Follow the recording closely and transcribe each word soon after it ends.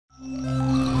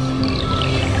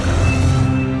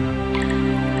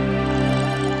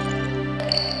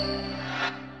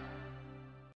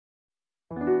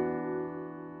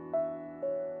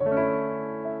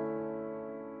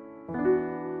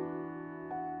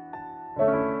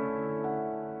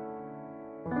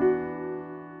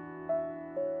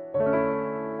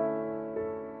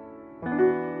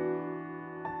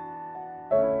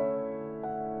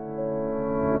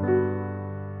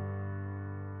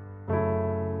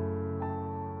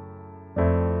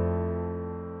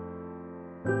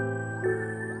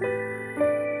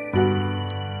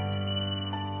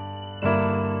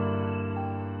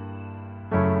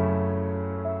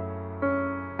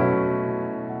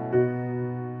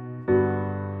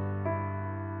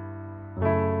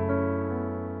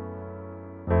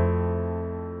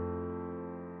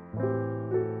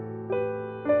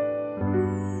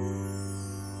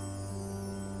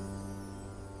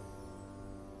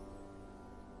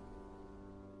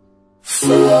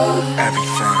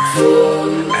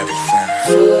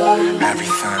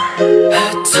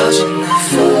흩어진 날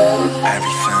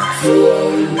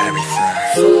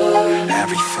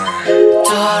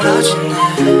떨어진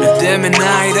날 때문에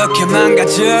나 이렇게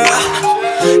망가져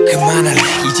그만할래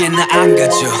이제 나 안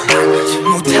가져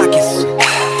못하겠어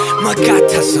뭐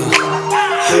같아서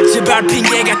제발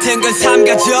핑계 같은 건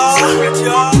삼가져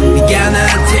네가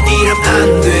나한테 이러면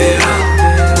안 돼요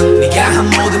네가 한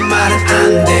모든 말은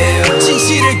안 돼요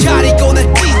진실을 가리고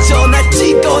날 찢어 날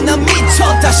찢고 난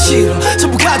미쳐 다 싫어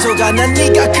전부 가져가 난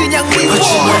네가 그냥 미워 But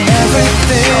you are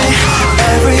everything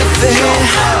everything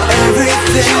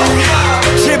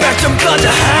everything 제발 좀 꺼져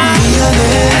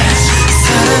미안해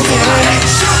사랑해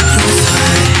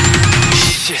용서해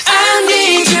I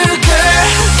need you girl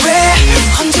왜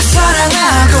혼자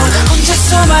사랑하고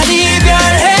혼자서만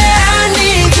이별해 I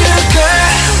need you girl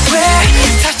왜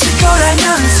다칠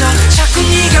거라면서 자꾸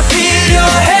네가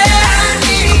필요해 I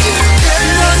need you girl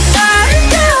넌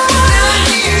아름다워 I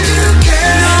need you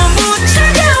girl 너무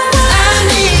차가워 I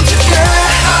need you girl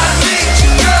I need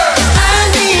you girl I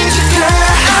need you girl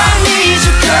I need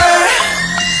you girl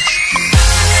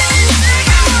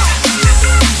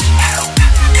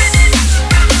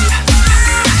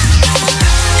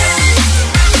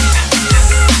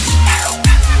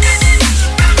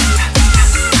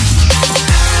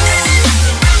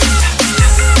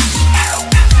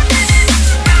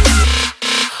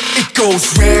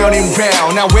goes round and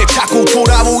round 나 왜 자꾸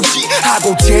돌아오지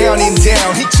하고 down and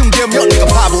down 이쯤 되면 내가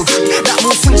바보지 나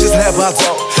무슨 짓을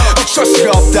해봐도 어쩔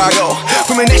수가 없다고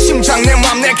분명 내 심장 내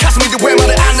맘 내 가슴인데 왜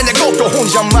말을 안 하냐고 또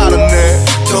혼자 말았네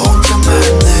또 혼자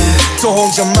말았네 또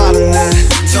혼자 말았네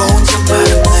또 혼자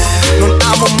말았네 넌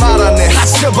아무 말 안 해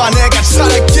하셔봐 내가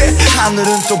잘할게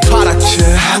하늘은 또 파랗게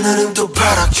하늘은 또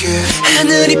파랗게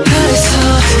하늘이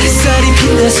파래서 햇살이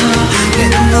빛나서 내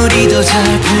눈물이 더 잘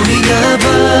보이나 봐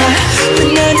왜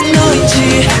나는 너인지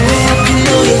왜 하필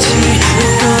너인지 왜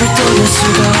너를 떠날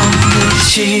수가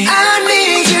없는지 I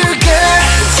need you girl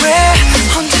왜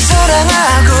혼자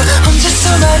사랑하고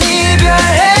혼자서만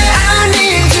이별해 I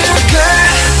need you girl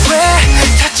왜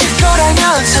다칠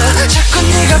거라면서 자꾸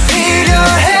네가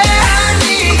필요해 I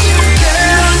need you girl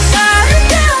넌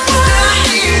아름다워 I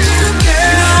need you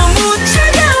girl 너무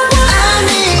차가워 I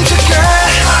need you girl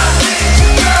I need you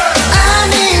girl I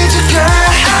need you girl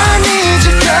I need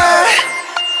you girl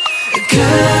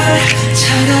girl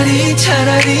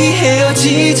차라리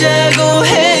헤어지자고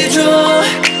해줘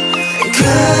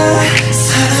girl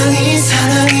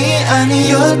사랑이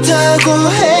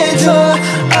아니었다고 해도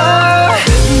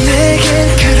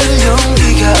내겐 그럴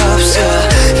용기가 없어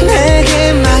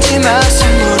내게 마지막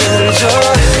선물을 줘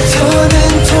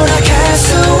더는 돌아갈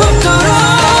수 없도록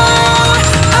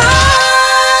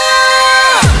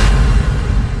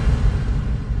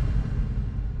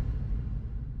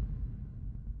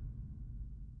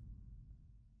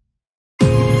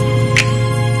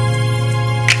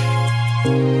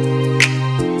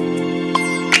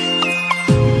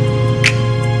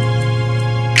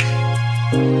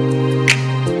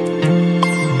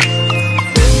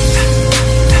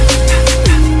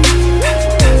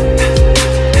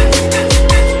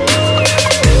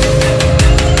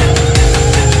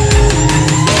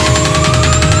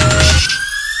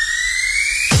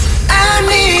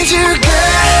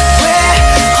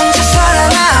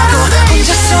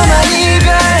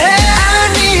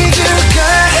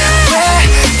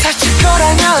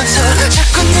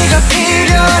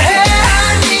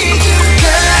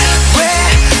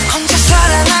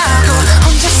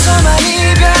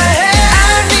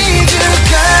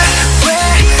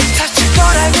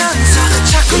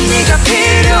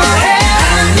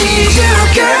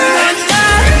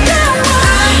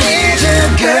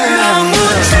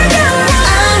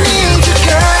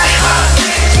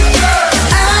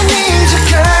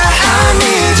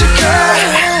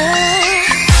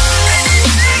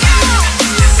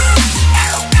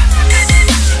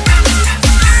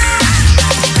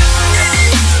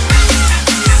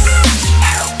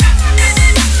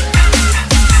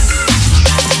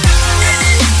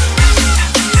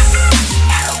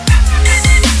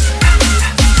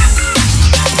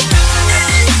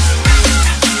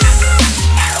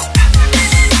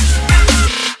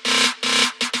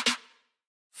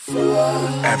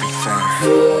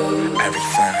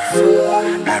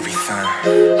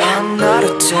I'm not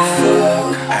a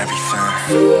tag everything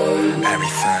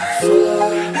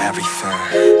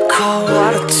Call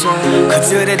what a tag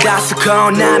그들의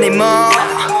다소거운 나니 뭐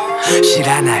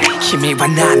실하나의 힘이와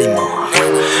나니 뭐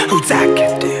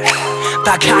후다게들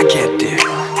박하게들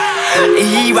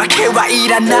이와 개와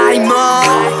이란 나이 뭐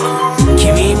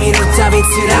君見るたび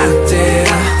つらって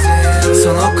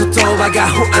その言葉葉が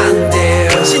不安定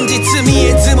真実見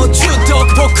えずも中毒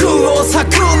僕を咲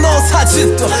くのさず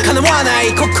っと叶わな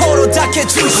い心だけ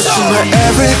重視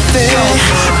Everything,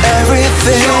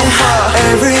 everything,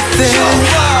 everything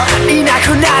いなく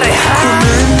なれご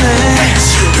めんね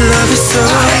Love is so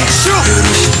許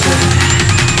し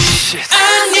て I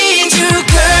need you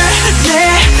girl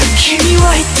ね君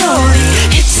は一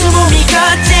人いつも味方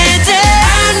で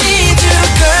I need you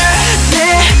girl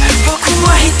ね僕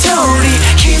は一人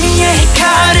君へ惹か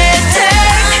れて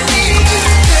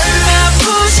眩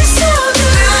しそうだ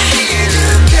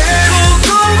凍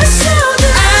えそうだ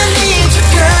I need you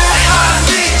girl I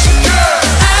need you girl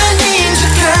I need you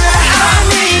girl I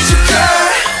need you girl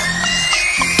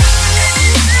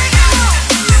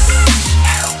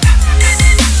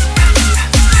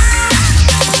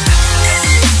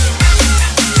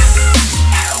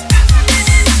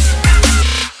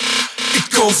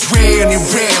goes round and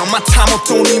round また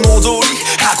元に戻り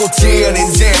하고 down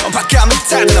and downバカみ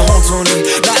たいな本当に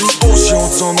何をしよう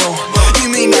とも意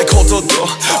味ないことと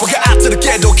分かってる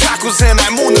けど隠せな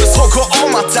いものそこを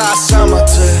また朝まで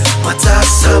また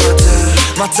朝まで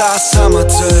また朝まで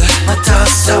また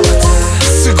朝まで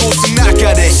過ごす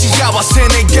中で幸せ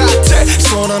願って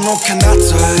空の彼方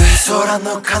へ空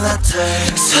の彼方へ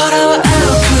空は青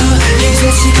く日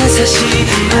差しが差し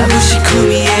眩しく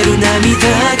見える涙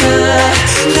が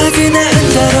なぜなん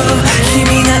だろう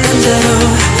君なんだろ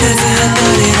うなぜ離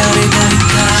れられないん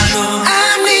だろう I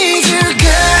need you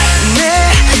girl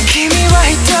ね君は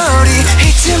一人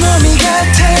いつも身勝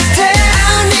手で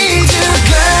I need you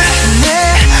girl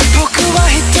ね僕は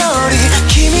一人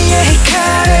君へ惹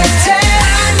かれて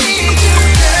I need you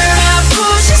girl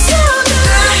眩しそうだ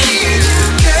I need you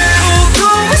girl 凍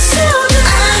えそうだ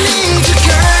I need you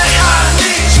girl I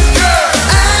need you girl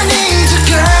I need you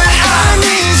girl I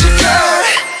need you girl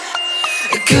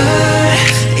Girl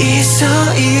いっそ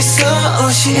いっそ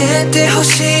教えてほ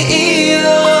しいよ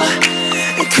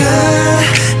Girl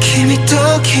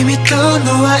君との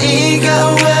愛が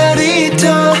割と、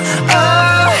oh、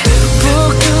僕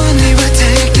には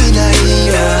できない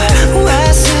よ忘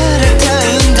れた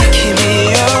んだ君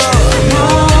よも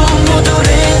う戻れ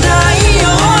ないよ、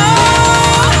oh、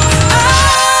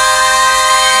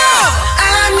I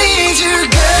need you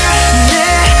girl ね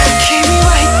君は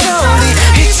一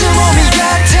人いつも身勝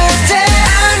手で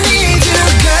I need you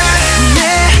girl ね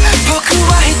僕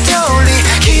は一人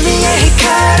君へ惹か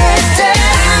れて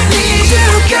I need you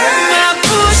girl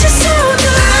眩しそうだ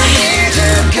I need you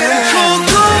girl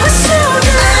凍えそうだ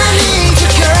I need you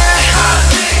girl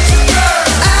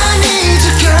I need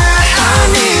you girl I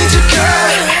need you girl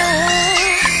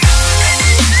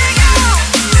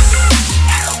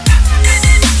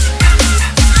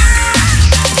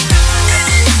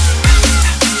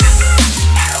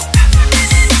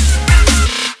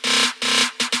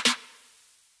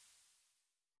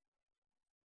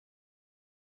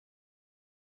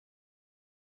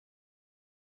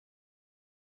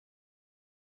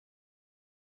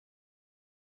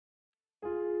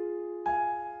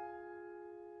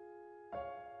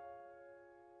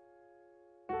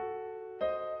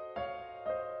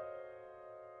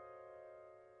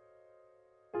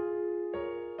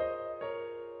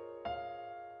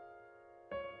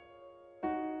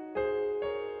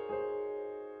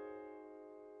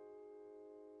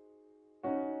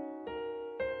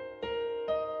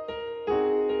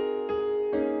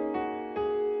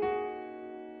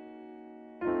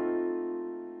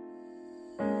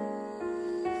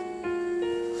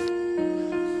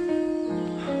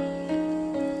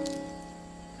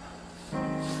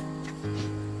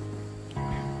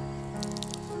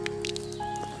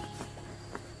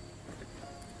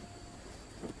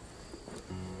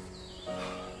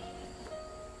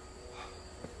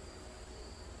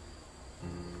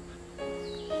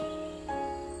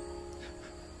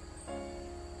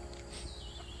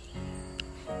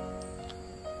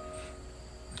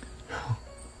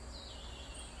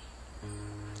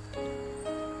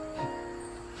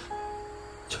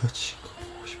저 친구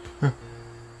보고 싶어요.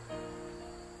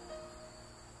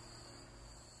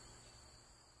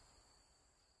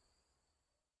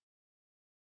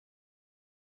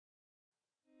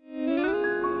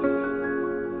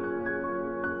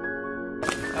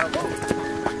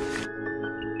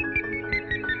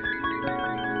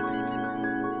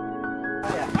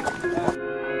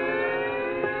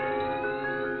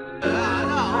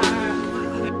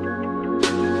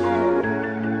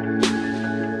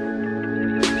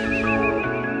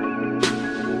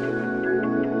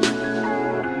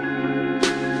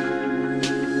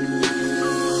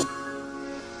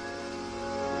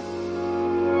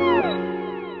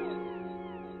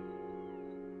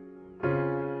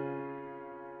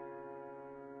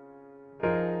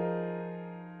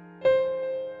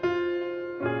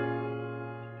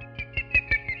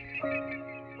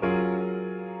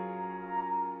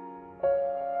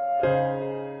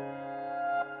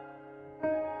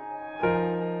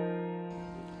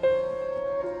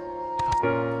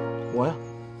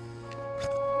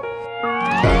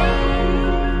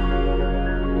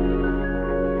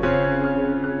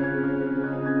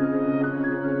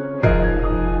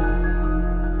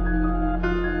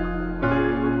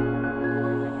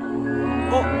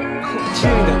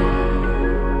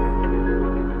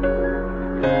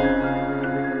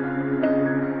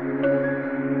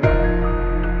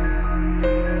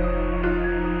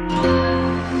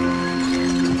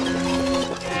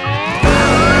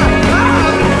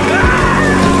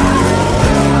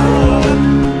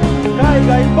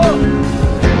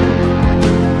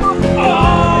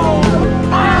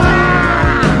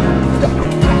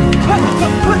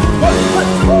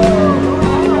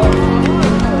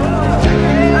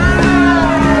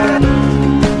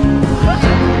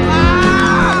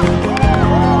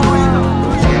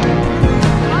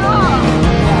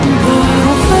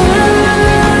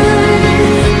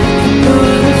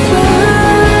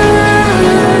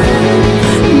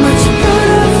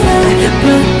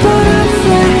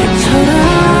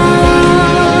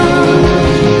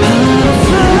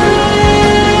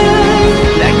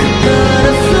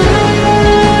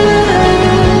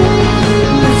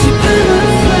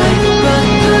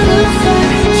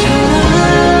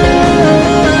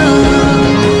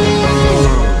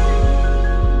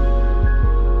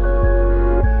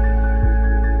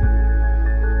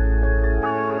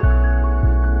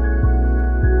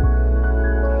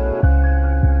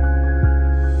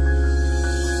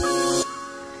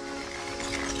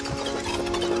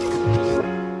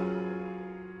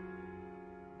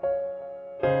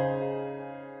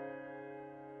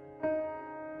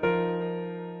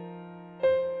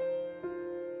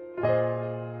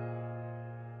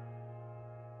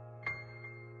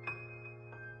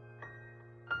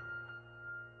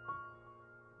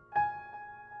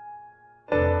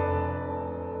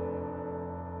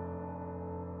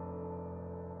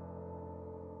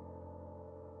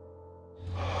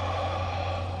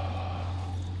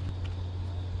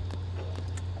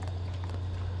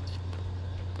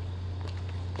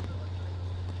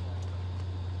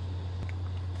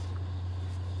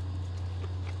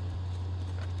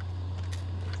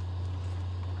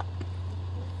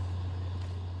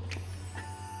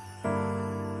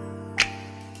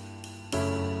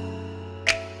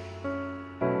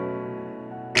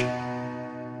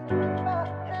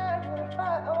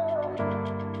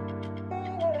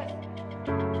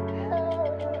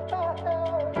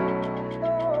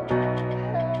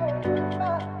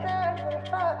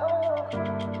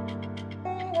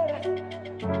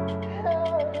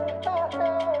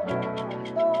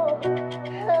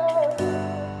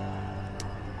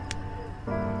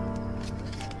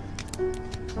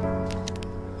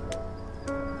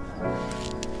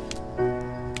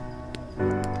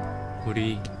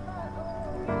 우리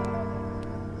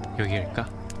여기일까?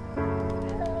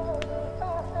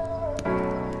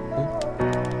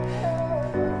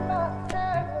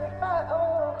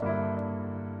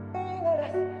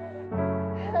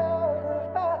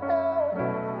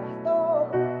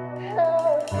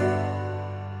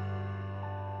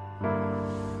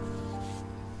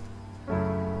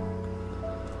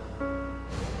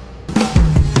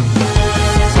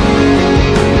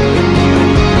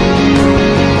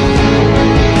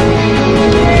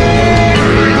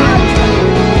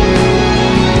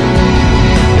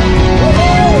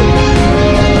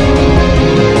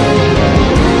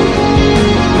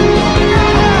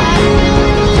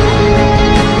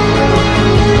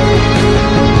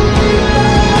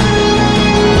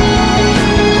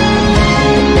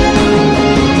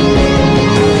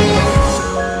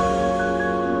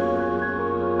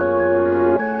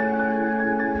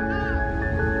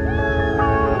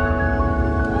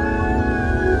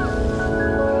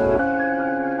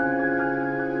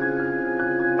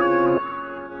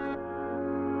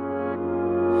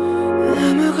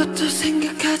 아무것도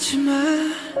생각하지 마.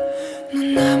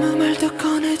 넌 아무 말도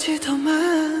꺼내지도 마.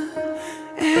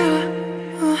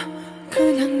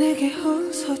 그냥 내게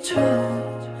웃어줘.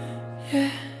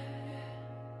 yeah.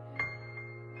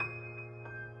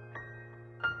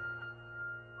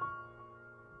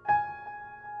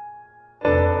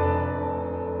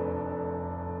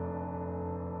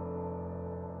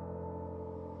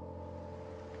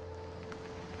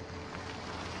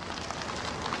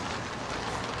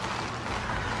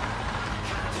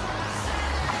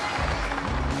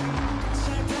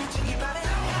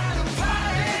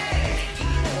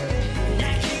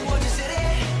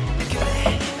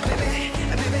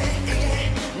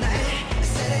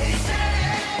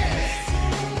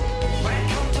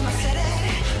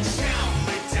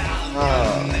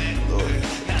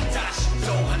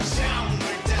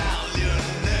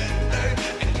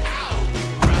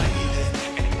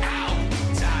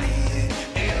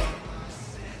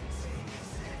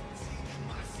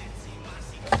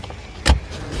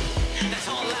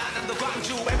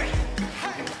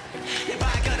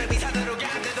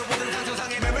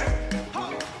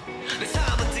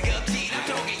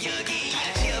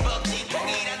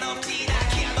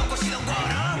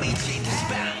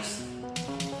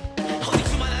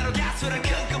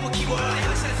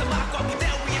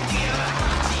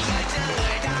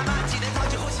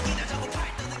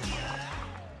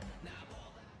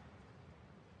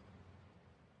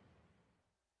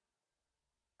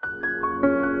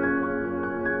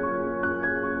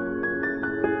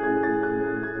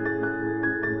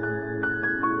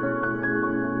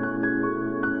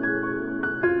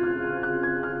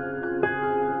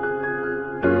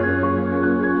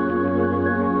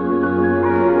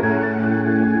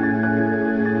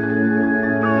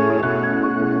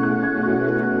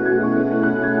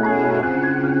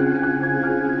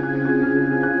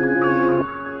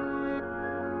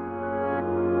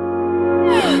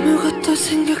 아무것도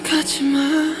생각하지 마.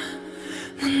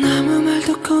 넌 아무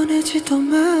말도 꺼내지도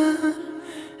마.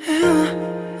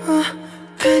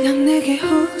 그냥 내게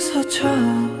웃어줘.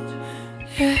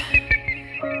 yeah.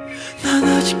 난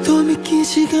아직도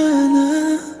믿기지가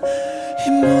않아. 이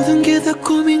모든 게 다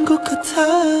꿈인 것 같아.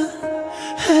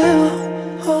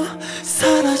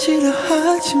 사라지려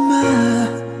하지 마.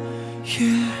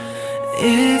 yeah.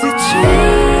 Is it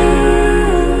true?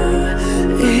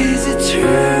 Is it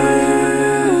true?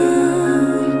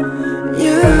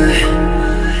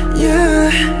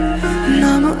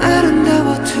 너무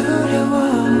아름다워 두려워.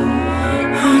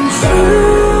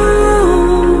 Untrue,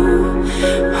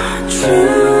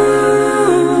 untrue.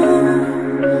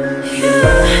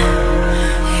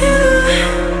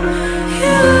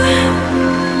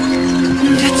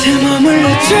 대체 머물러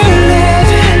줄래?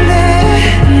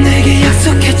 내게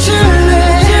약속해 줄래?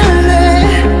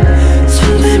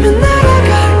 손 대면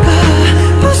날아갈까?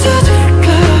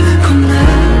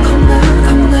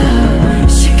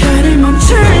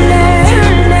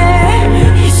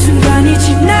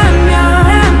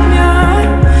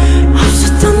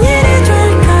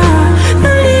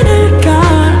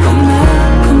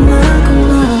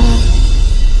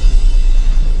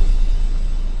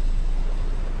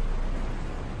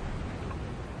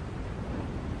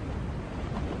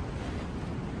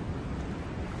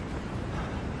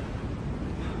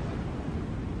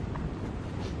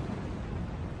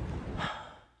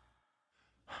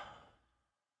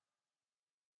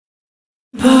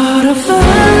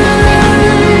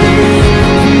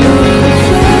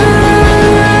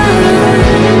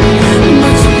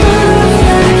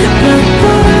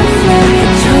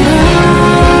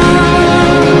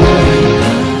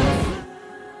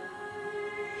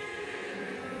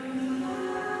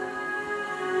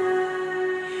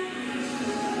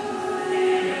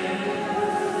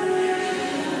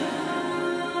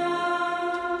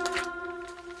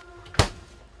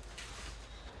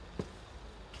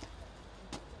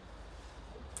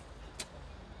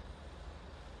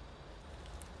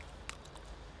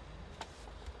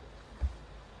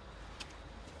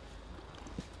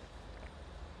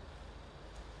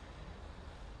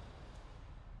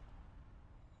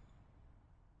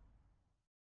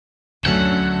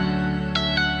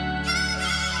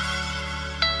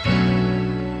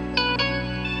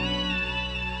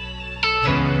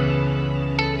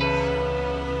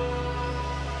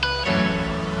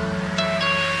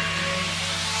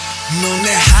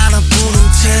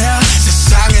 하나뿐인 태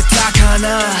세상에 딱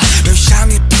하나 널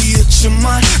향해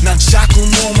피었지만 난 자꾸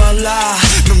목말라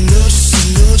넌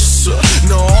늦었어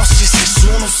너 없이 살 순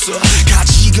없어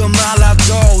가지가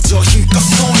말라도 더 힘껏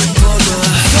손을 뻗어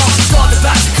더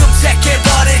다시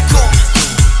검색해버릴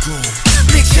꿈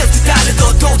미칠 듯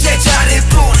달려도 도저히 잘일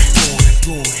뿐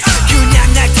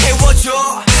그냥 날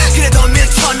태워줘 그래도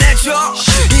밀쳐내줘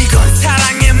이건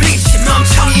사랑의 미친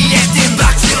멍청이의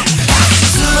띵박질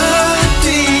더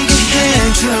뛰게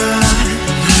해줘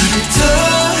나를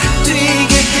더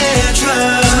뛰게 해줘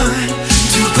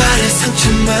두 발의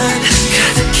상처만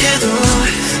가득해도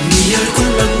네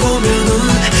얼굴만 보면은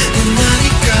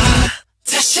된다니까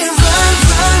다시 run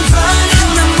run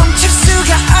run 난 멈출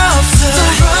수가 없어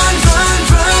run run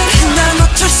run 난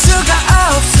놓칠 수가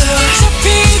없어 어차피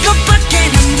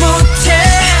이것밖에는 못해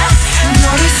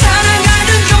너를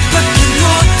사랑하는 것밖에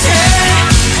못해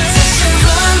다시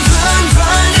run run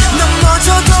run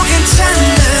넘어져도 괜찮아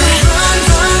run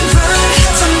run run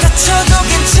좀 다쳐도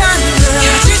괜찮아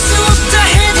가질 수 없다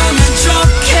해도 난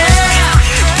좋게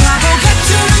바보 같은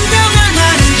운명아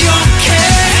나를 욕해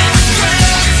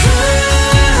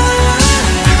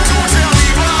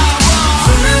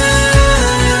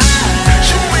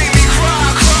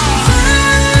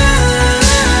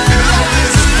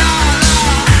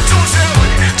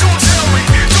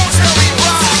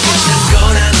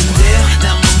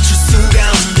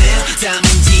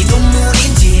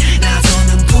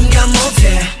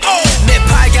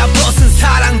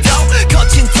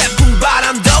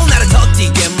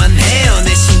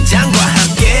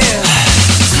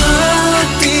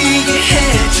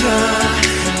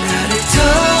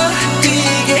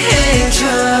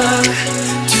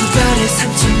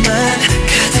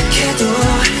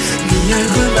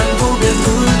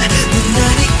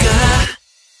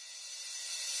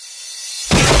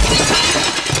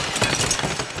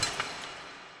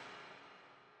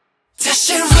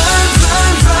다시 run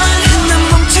run run 난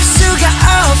멈출 수가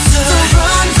없어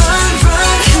run run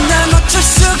run 난 놓칠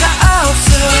수가 없어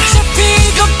어차피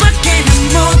이것밖에는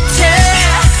못해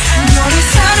너를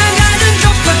사랑하는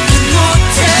것밖에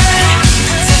못해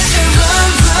다시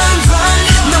run run run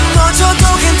넘어져도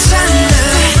괜찮아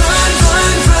run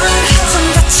run run 좀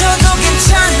다쳐도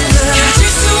괜찮아 가질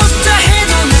수 없다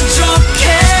해도 난 좋게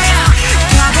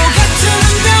바보 같은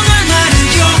운명아 나를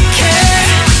욕해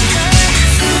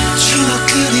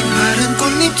추억들이 마른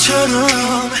꽃잎처럼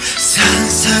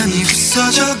산산이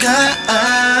부서져가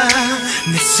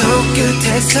내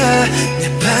손끝에서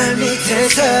내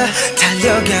발밑에서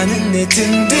달려가는 내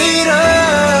등 뒤로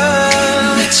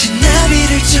마치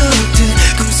나비를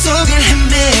쫓듯 꿈속을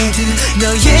헤매듯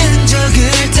너의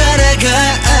흔적을 따라가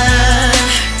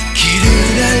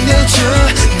길을 알려줘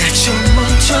날 좀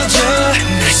멈춰줘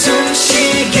날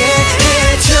숨쉬게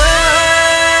해줘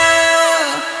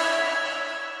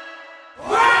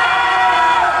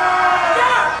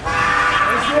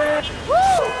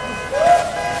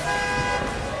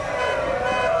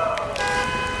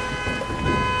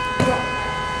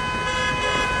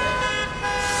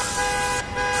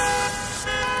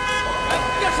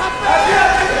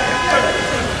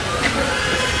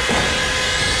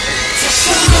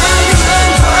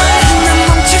난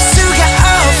멈출 수가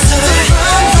없어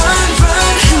run run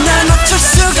run 난 놓칠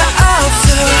수가 없어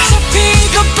어차피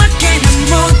이것밖에는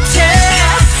못해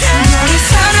너를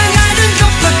사랑하는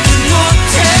것밖에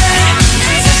못해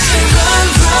다시 run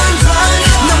run run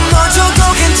넘어져도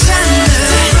괜찮아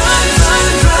run run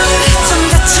run 좀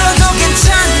다쳐도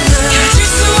괜찮아 가질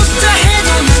수 없다 해도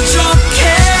난 좋게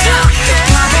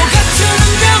바보 같은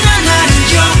운명아 나를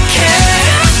욕해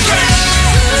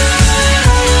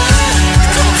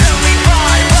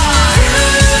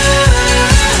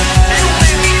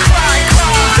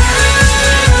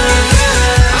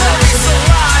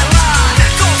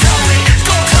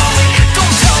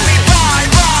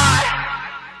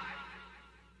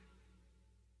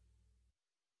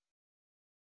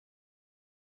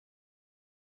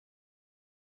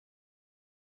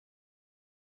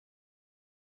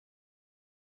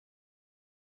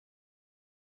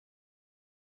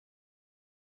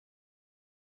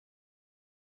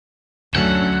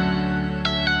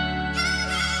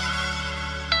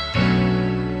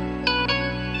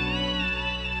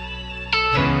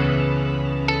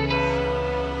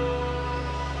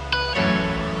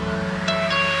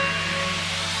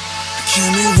君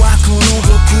はこの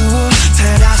僕を照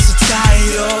らす太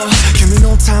陽君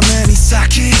のために咲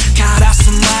き枯らす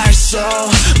マイソー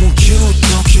もうキュッ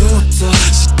とキュッと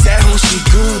してほしい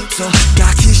グッと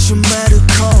抱きしめる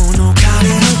この彼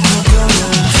の心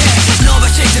伸ば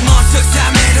してもすぐ覚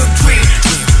める Dream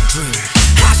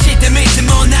走ってみて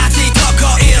も同じと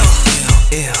こいる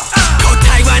答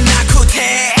えは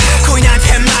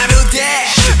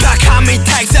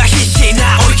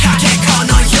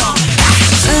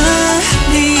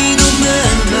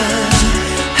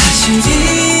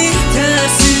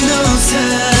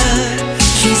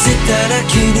たら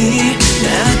気にな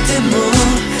っても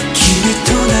君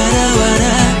となら笑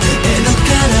えるか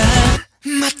ら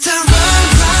また Run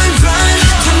Run Run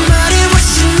止まりは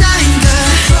しないんだ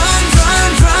Run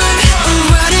Run Run 終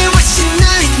わりはしな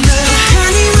いんだ他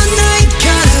にはないか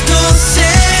らどうせ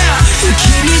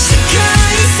君しか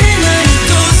愛せない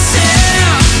どうせ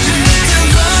また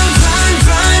Run Run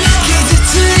Run 傷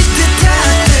ついてた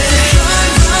って Run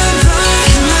Run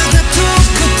Run まだ遠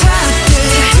く立って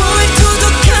遠い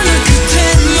届かなくて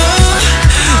も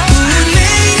運命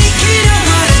に嫌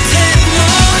われて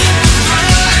も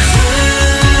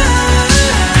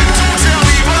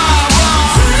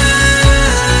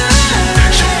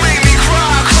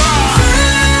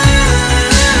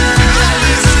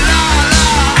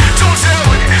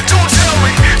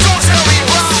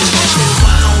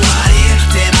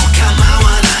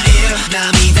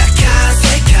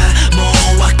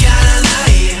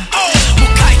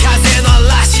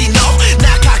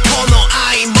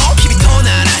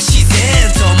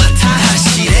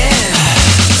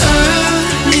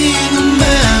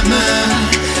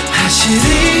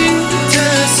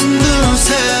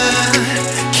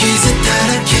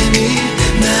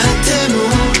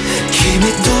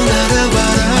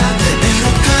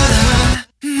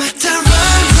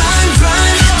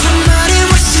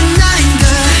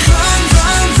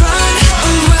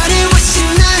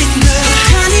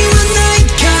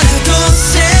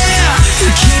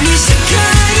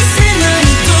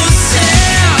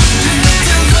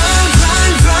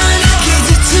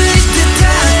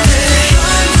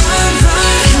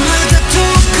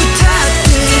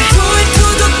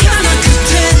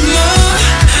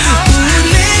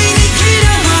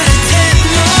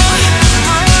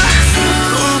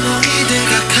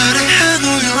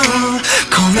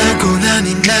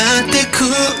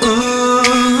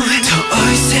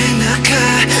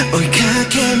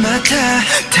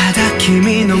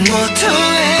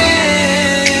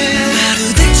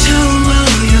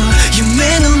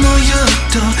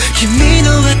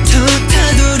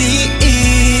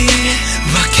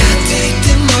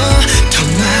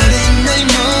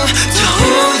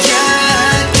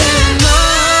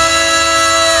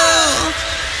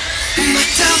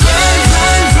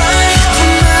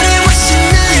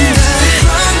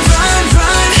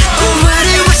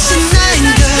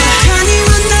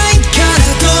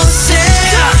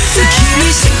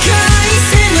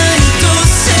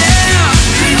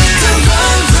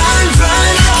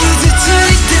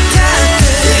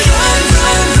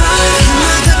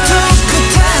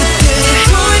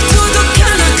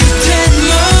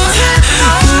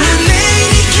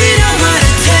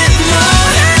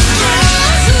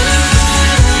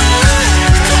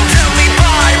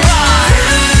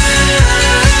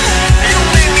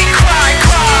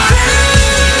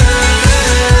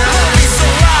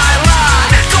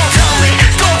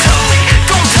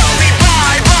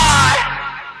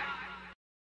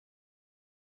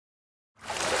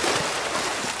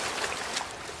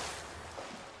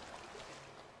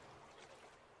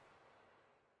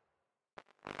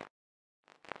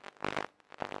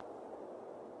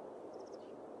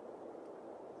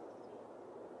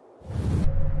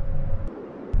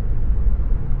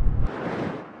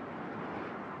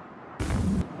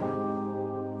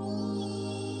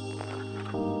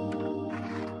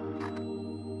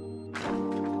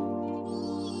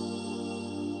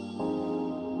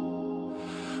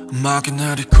음악이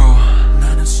내리고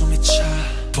나는 숨이 차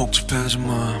복잡해진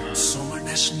마음 숨을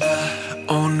내쉰다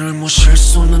오늘 뭐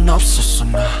실수는 없었어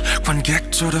나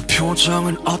관객들의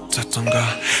표정은 어땠던가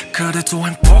그래도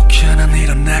행복해 난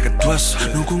이런 내가 됐어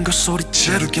누군가 소리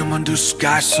지르게 만들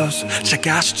수가 있었어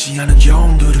작아지지 않은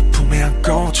영웅들을 품에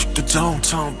안고 죽도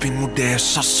downtown 빈 무대에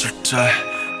섰을 때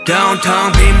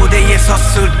downtown 빈 무대에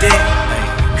섰을 때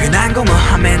그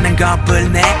난공허함에 난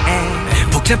겁을 내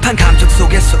복잡한 감정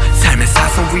속에서 삶의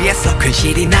사선 위에서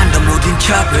근실이 난 더 무딘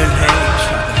척을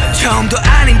해 처음도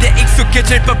아닌데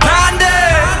익숙해질 법한데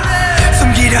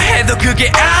숨기려 해도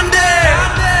그게 안돼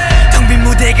텅 빈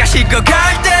무대가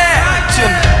식어갈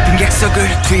때쯤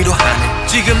빈객석을 뒤로 하네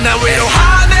지금 나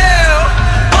위로하네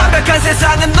완벽한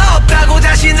세상은 없다고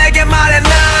자신에게 말해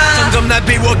난 점점 날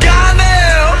비워가네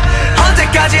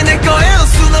언제까지 내 거일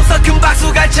순 없어 큰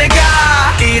박수 갈채가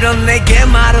이런 내게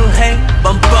말을 해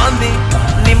뻔뻔히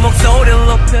네 목소리를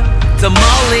높여 더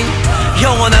멀리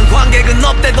영원한 관객은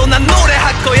없대도 난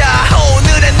노래할 거야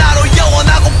오늘의 나로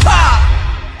영원하고파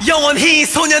영원히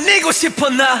소년이고 싶어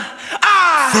나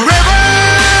Forever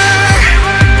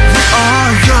we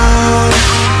are young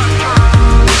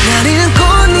나리는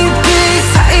꽃잎이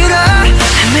사이로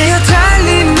헤매어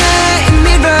달린 내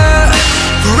미러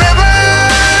Forever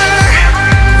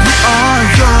we are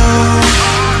young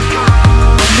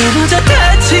넘어져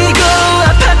다치고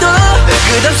아파도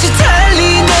끝없이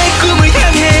달리 내 꿈을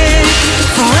향해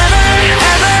Forever,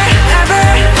 ever, ever,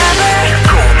 ever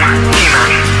꿈, 희망,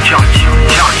 전진,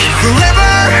 전진 Forever,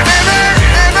 ever,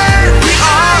 ever we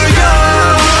are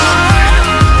young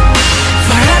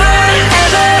Forever,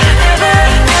 ever, ever,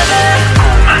 ever 꿈,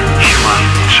 희망,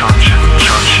 전진,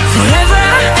 전진 Forever,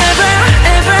 ever,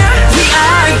 ever we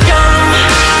are young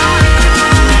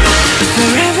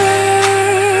Forever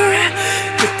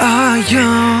we are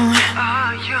young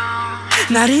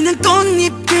나리는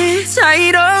꽃잎들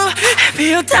사이로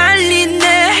헤매어 달린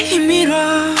내 힘으로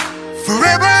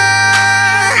Forever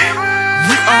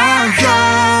we are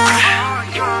young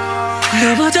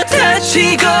넘어져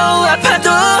다치고 아파도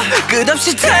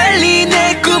끝없이 달린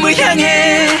내 꿈을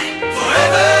향해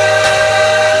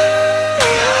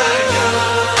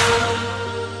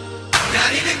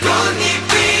나리는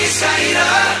꽃잎이 사이로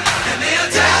헤매어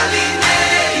달린 내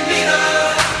힘으로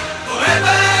Forever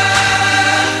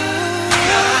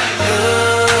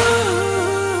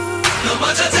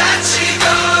넘어져 다치고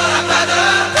아파도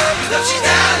끝없이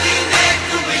달린 내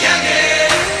꿈을 향해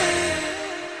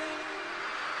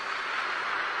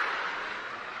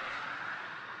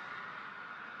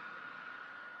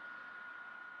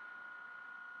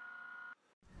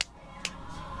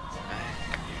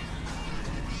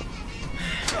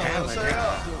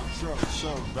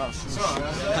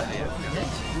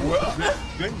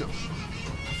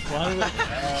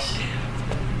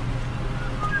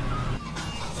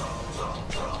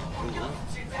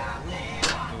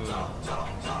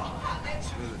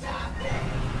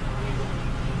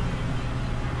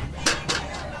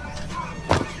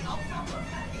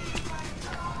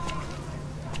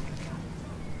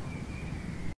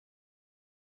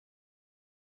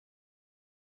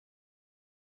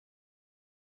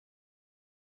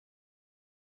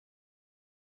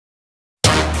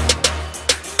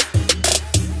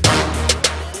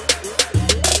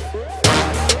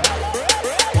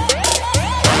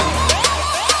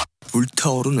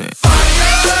불타오르네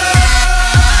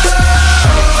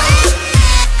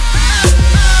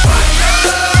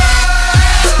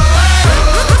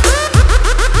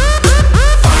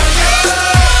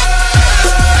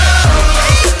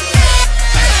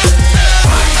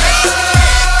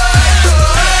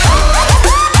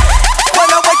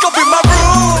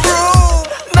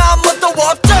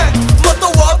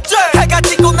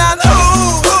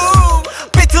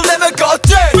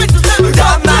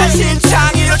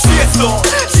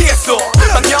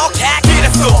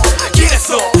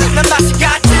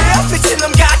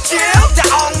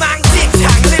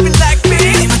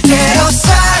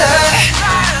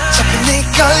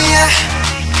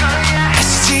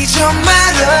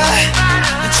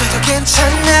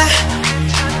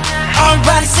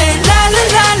Everybody say la la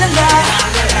la la la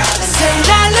Say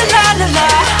la la la la la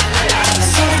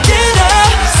소리 질러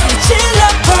소리 질러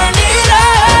burn it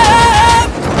up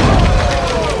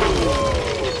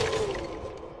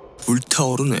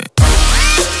불타오르네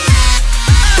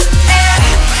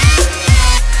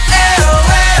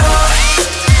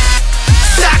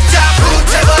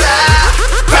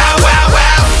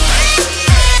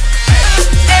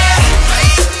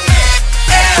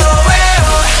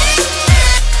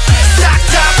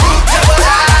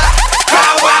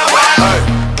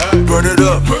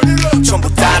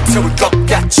전부 다 태울 것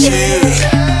같이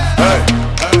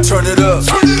Turn it up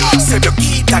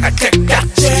새벽이 다갈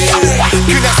때까지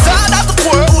그냥 살아도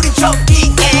보여 우린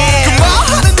정의해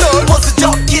그만하는 널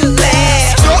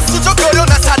원수적일래 수적거려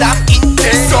난 사람인데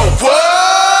So what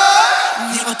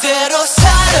네 멋대로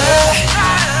살아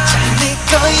잘 네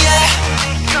거야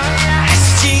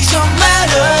애쓰지 좀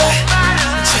말아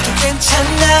저도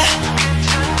괜찮아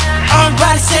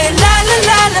Everybody say la la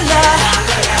la la la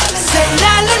Say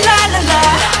la la la la la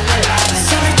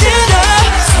소리 들어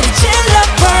소리 질러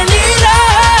burn it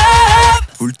up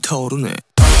불타오르네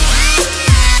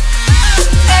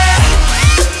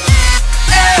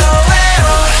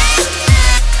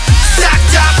싹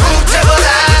다 불태워라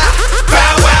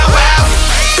Wow wow wow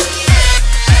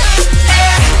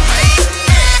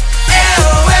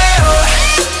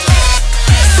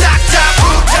싹 다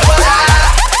불태워라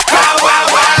Wow wow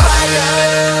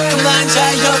wow 그만 자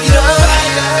여기로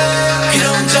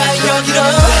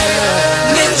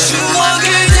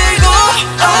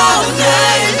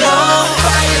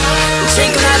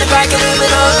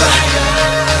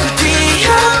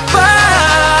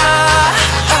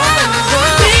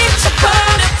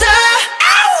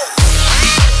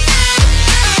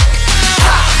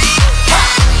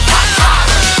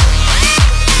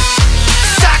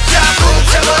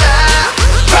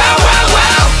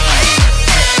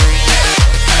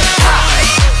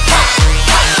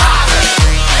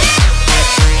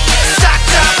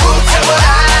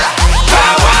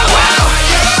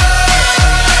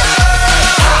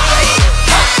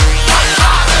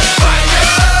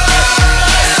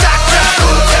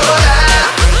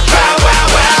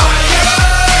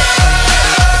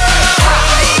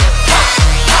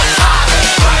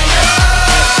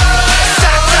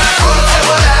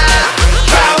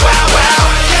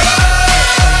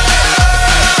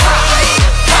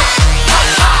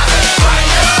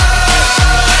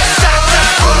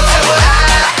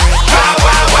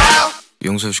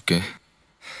용서해줄게.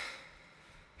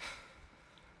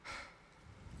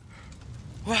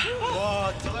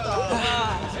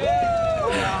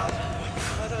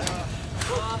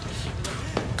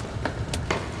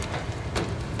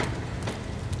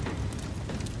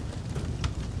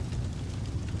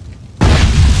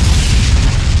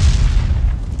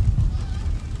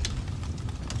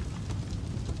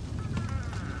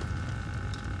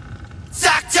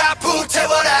 싹다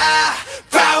불태워라.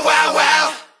 Wow, wow,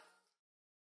 wow.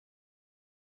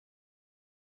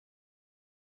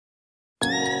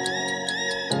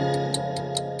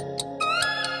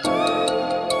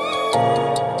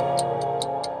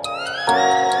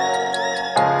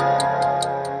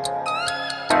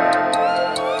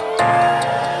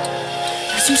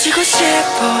 숨 쉬고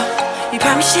싶어 이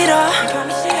밤이 싫어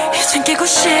이젠 깨고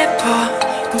싶어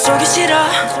꿈속이 싫어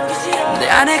내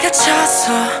안에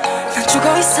갇혀서 난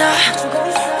죽어 있어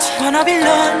Just wanna be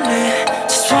lonely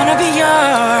Just wanna be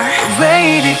yours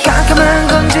왜 이리 깜깜한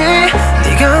건지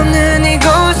네가 없는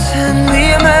이곳은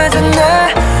위험하잖아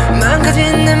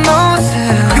망가진 내 모습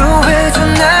구해줘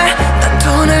난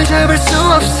돈을 잡을 수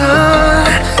없어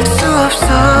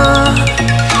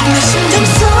내 심장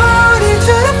소리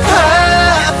들어봐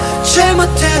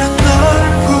잘못대로 널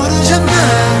부르잖아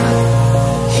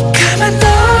이 까만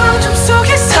어둠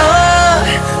속에서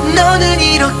너는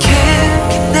이렇게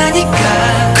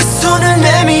빛나니까 그 손을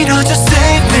내밀어줘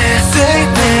Save me,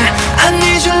 save me I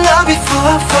need your love before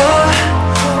I fall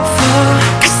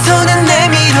그 손을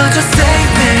내밀어줘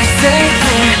Save me, save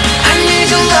me I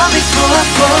need your love before I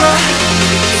fall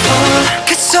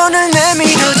그 손을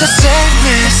내밀어줘 Save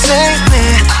me, save me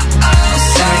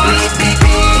Save me,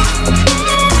 baby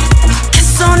그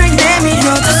손을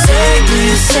내밀어줘 Save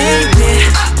me, save me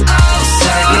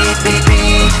Save me, baby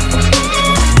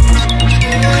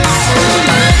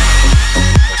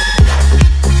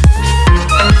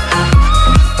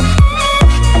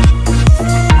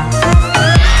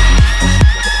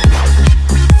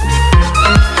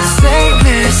Save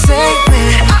me, save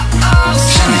me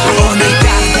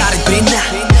오늘따라 나를 빛나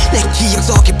내 기억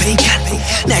속에 빈칸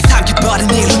날 삼켜버린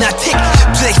이 lunatic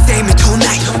Please save me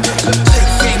tonight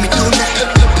Please save me tonight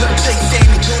Please save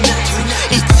me tonight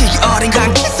이 어린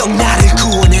관계 속 나를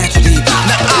구원해주리 난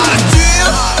알았지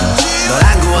널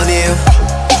안 구원해요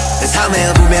내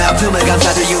삶의 부면 아픔을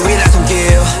감싸줄 유일한 손길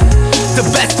The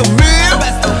best of me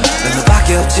난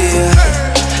너밖에 없지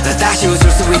나 다시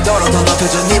웃을 수 있도록 더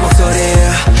높여줘 네 목소리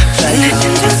내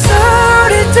심장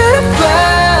소리 들어봐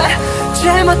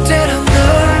제멋대로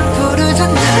널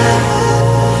부르잖아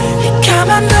이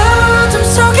까만 어둠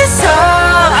속에서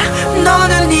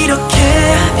너는 이렇게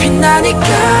빛나니까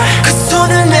그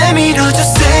손을 내밀어줘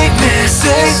Save me,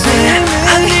 save me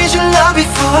I need your love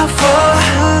before I fall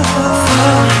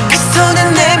그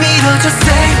손을 내밀어줘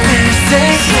Save me,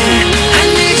 save me I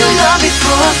need your love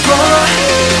before I fall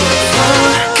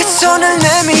그 손을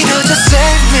내밀어줘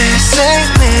Save me,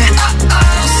 save me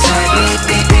Save me,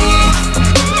 baby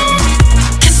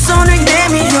그 손을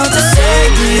내밀어줘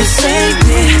Save me, save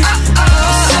me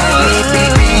Save me,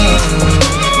 baby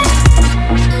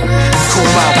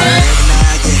고마워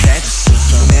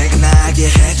내가 나게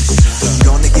해줬어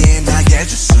넌 내게 나게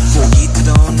해줬어 보기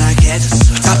뜨던 나게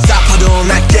해줬어 답답하던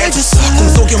나게 해줬어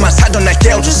꿈속에만 살던 날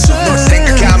깨워줬어 널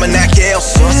생각하면 날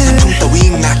깨웠어 슬픔 따위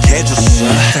나게 해줬어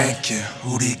Thank you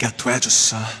우리가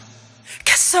돼줬어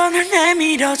그 손을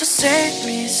내밀어줘 Save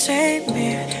me, save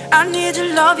me I need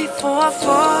your love before I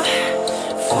fall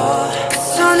그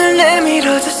손을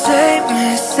내밀어줘 Save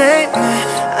me, save me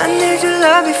I need your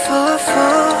love before I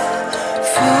fall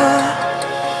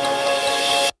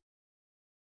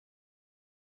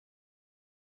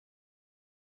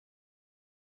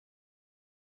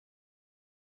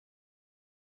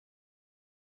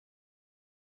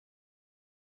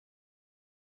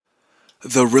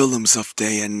The rhythms of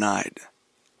day and night,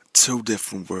 two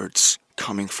different words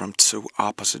coming from two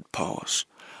opposite poles,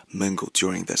 mingle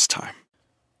during this time.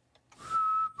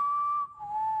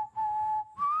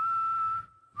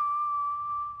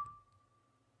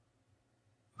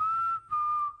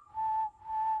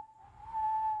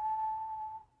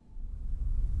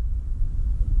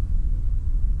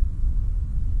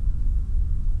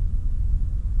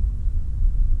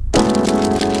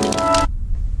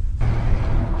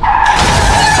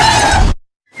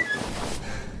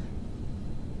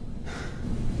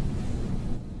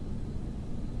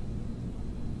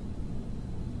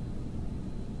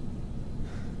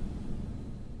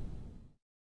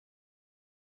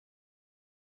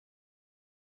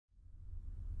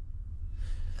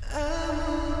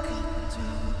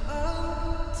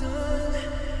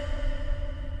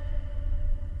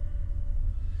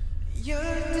 You're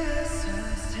the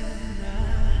sunset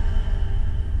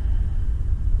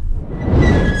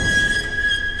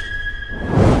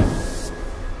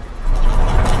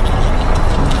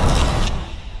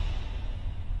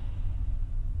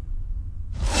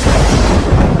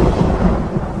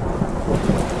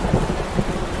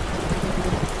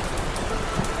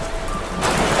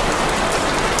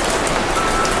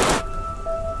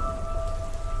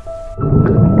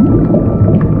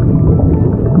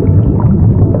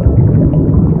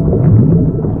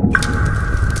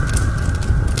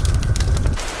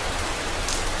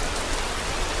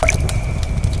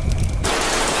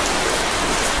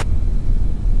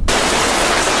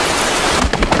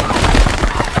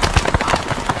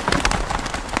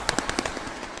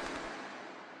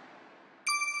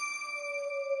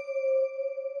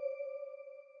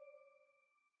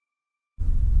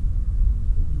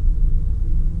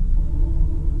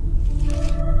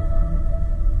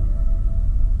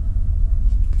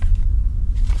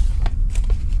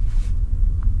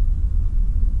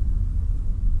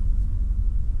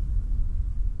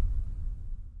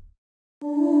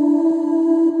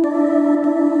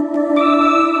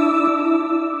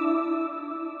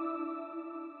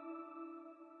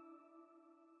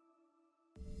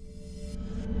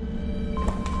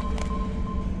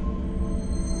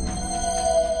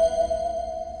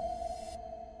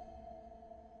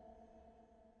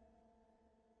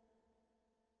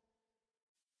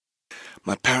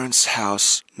My parents'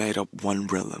 house made up one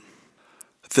rhythm.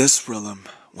 This rhythm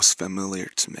was familiar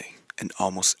to me in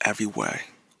almost every way.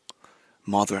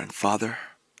 Mother and father,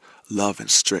 love and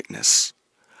strictness,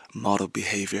 model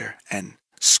behavior, and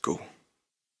school.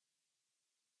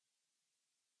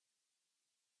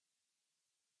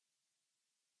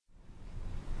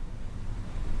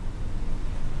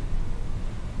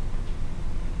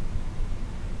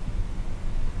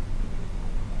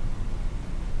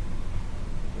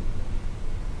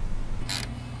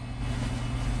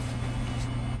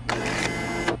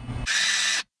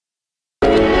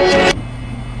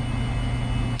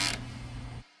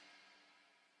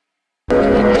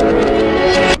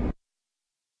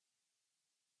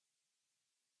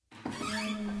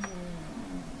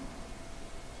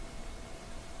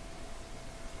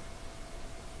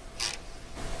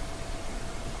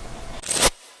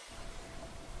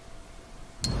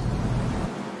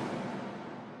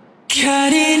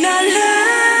 별이 날라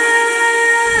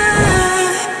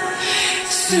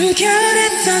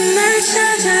숨겨냈던 날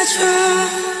찾아줘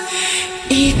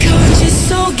이 거짓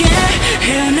속에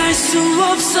헤어날 수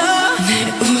없어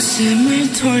내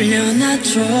웃음을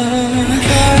돌려놔줘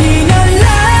별이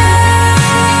날라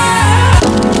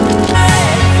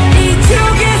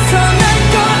이쪽에서 날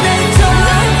꺼내줘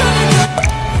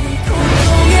이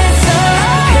공동에서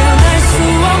헤어날 수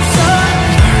없어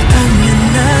널 닿는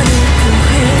나를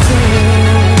구해줘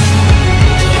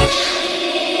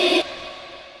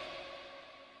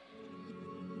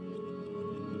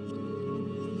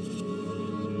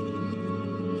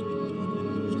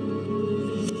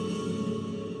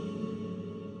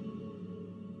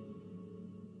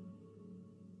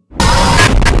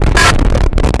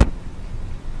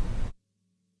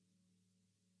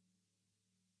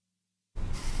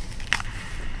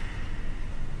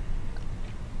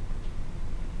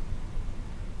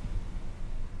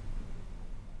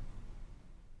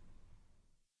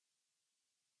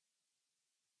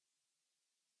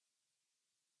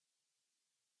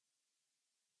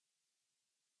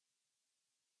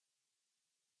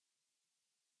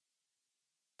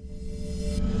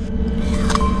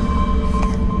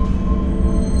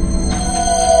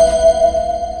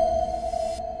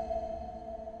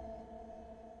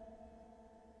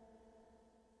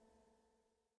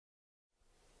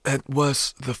It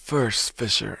was the first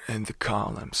fissure in the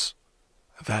columns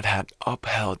that had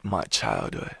upheld my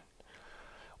childhood,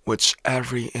 which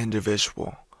every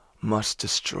individual must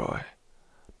destroy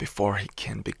before he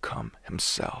can become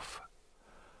himself.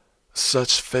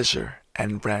 Such fissure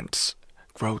and rents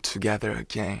grow together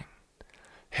again,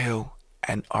 heal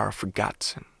and are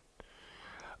forgotten.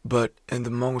 But in the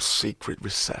most secret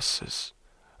recesses,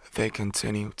 they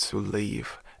continue to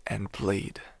live and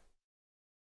bleed.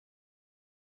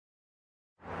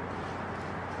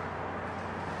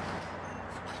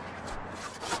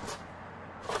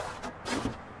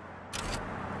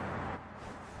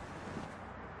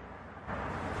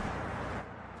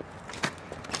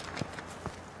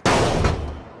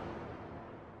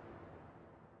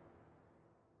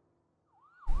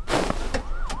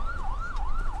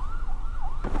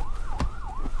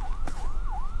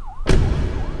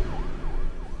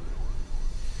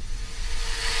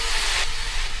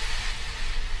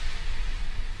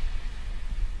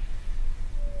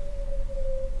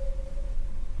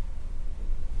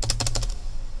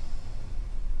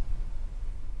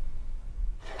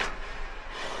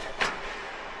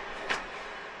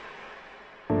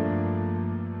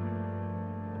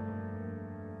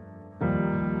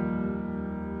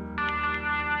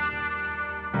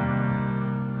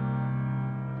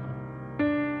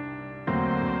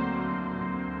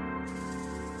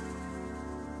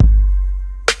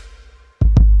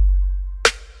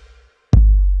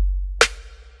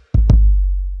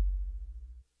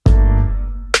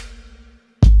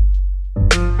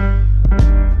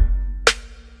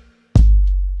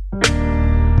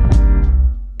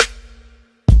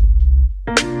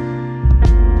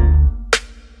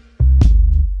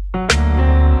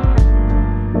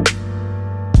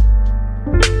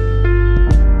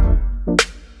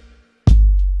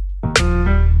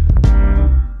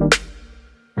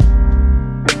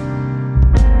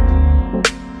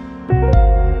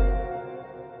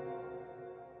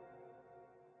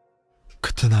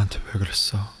 그때 나한테 왜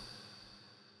그랬어?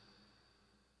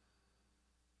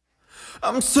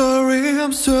 I'm sorry,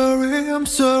 I'm sorry, I'm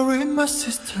sorry, my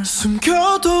sister.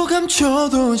 숨겨도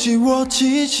감춰도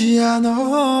지워지지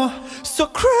않아. So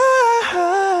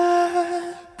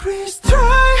cry, please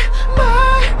dry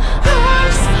my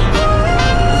eyes.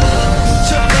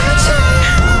 저 빛이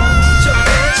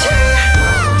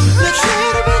내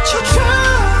죄를 비춰줘.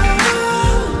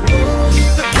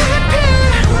 더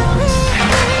깊이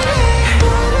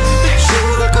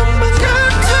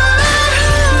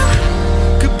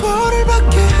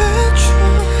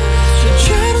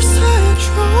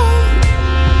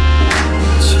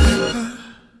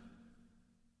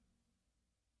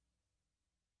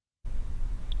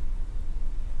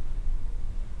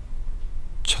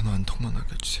안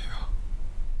통만하게 해주세요.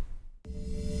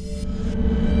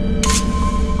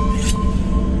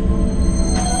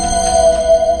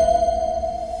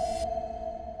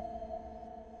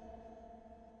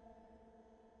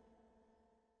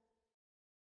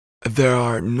 There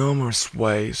are numerous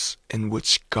ways in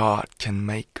which God can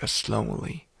make us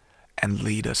lonely and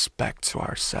lead us back to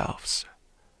ourselves.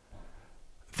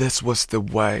 This was the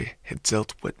way He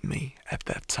dealt with me at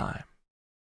that time.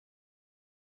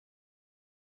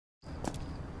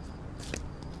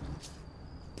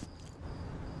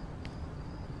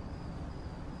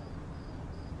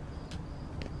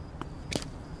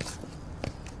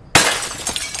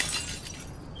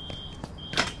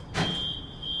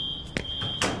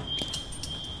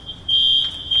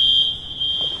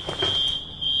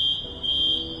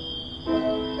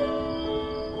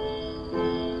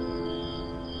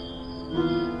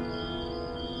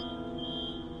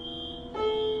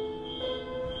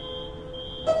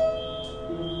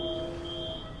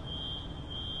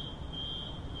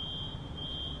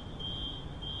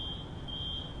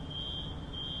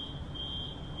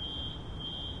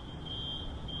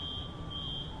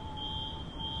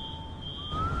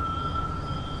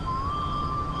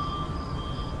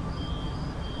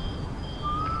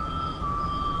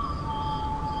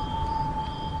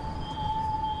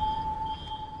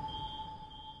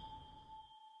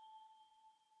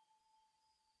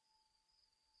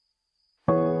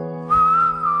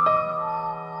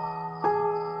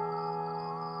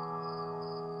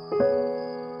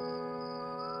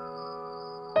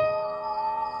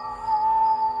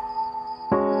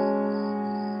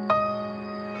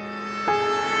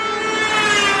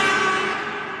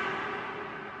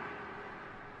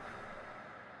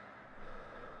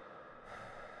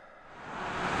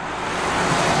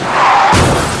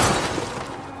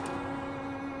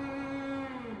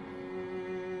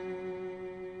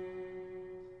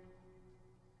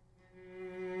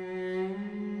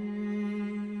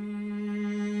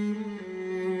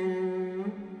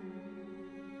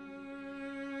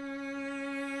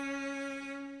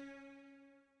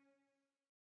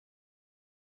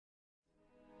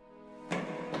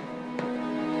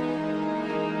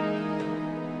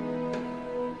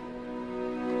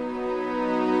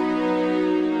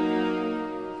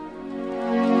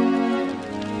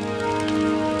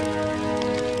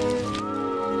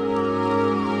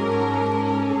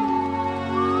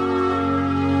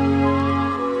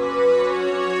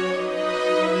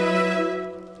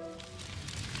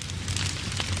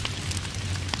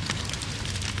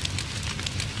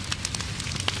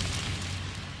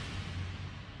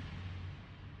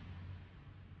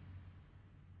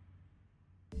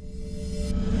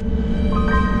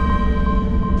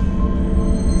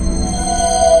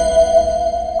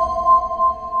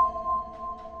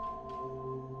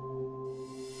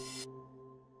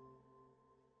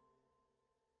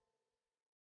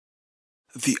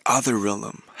 The other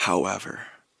realm, however,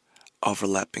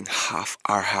 overlapping half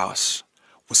our house,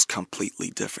 was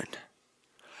completely different.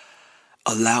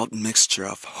 A loud mixture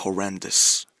of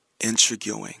horrendous,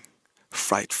 intriguing,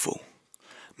 frightful,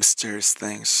 mysterious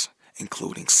things,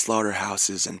 including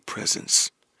slaughterhouses and prisons,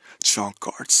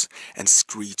 junkyards and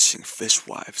screeching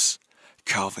fishwives,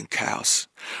 calving cows,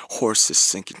 horses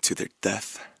sinking to their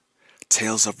death,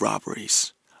 tales of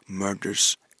robberies,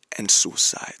 murders, and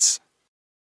suicides.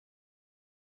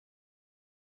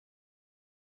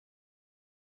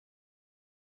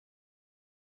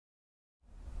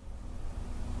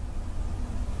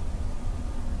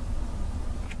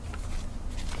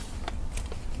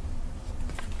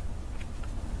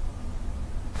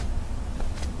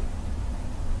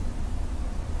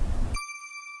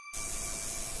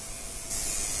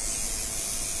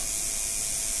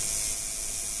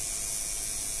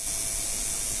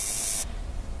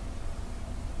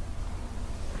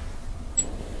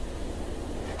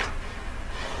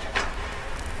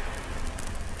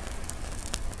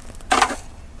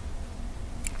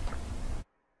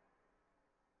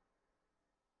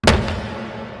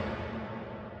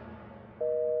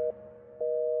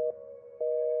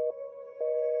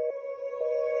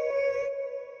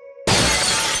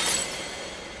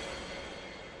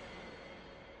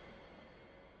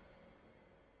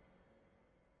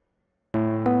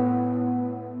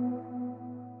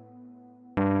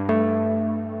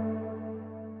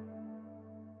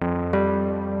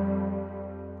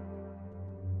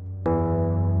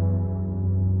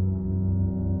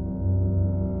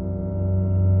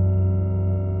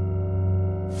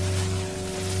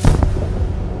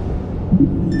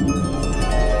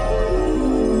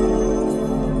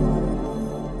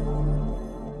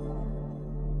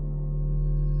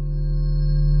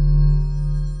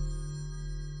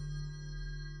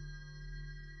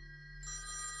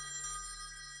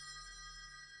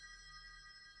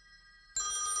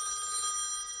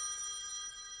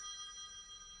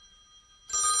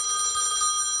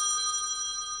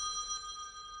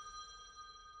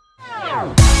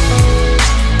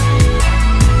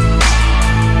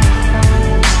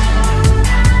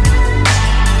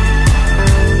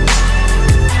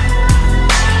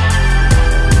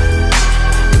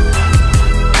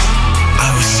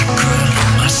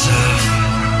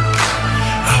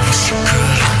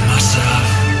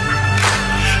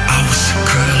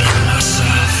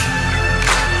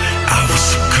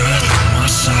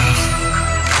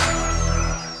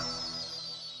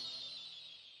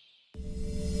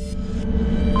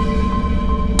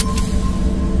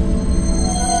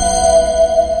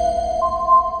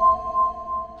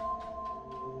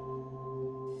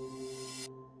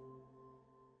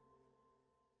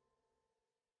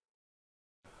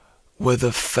 With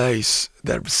a face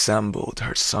that resembled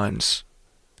her son's,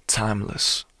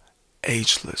 timeless,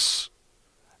 ageless,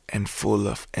 and full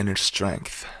of inner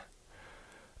strength,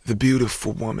 the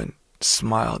beautiful woman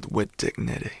smiled with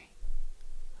dignity.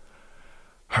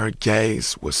 Her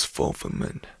gaze was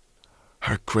fulfillment,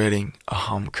 her greeting a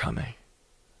homecoming.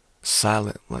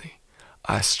 Silently,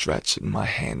 I stretched my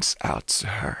hands out to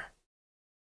her.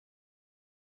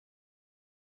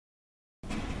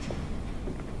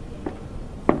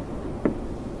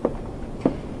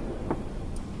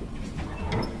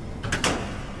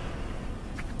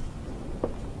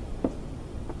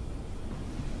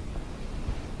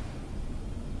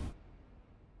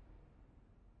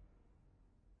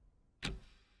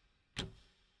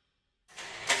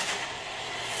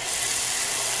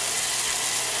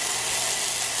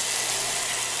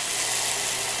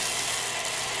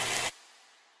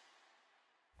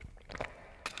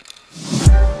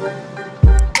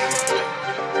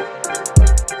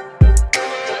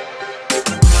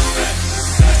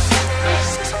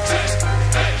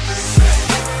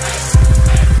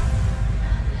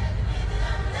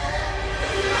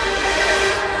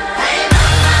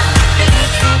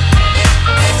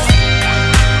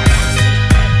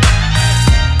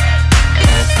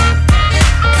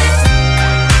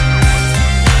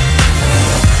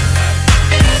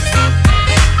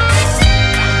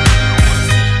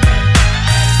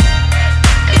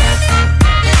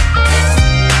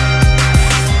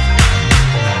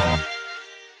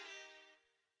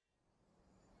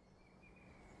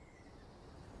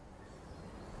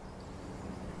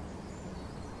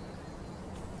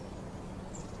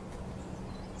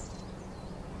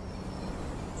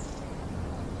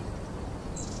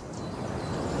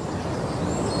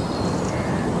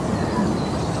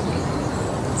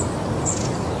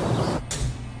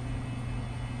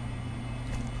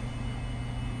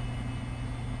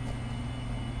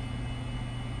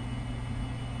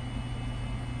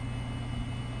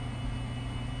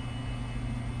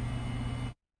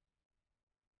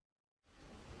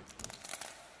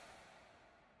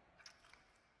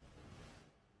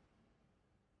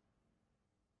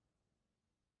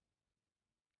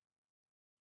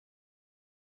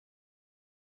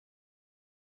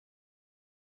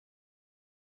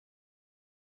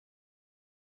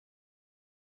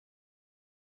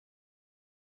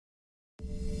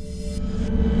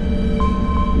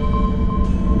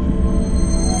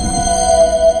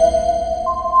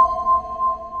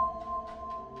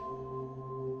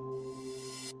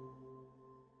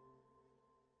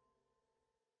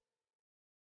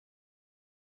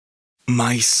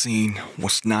 My scene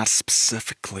was not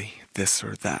specifically this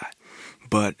or that,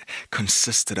 but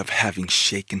consisted of having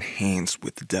shaken hands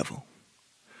with the devil.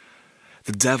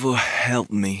 The devil held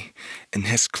me in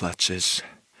his clutches.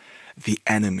 The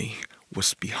enemy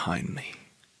was behind me.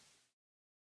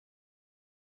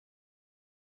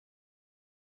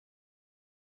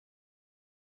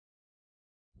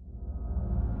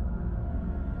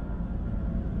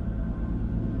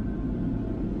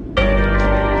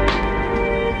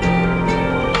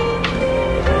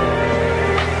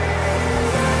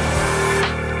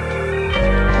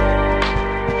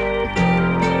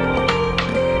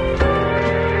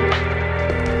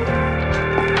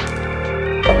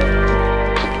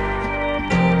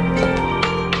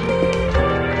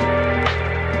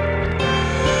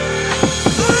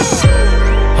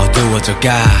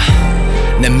 어두워져가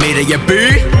내 미래의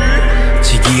빛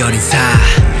지기 어린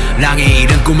사랑의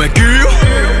이른 꿈의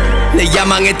길내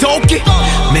야망의 도끼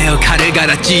매어 칼을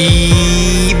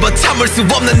갈았지 but 참을 수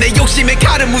없는 내 욕심에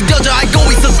칼을 무뎌져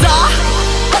알고 있었다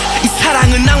이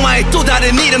사랑은 악마의 또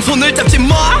다른 이름 손을 잡지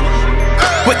마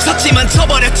외쳤지만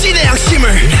저버렸지 내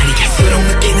양심을 날이 갈수록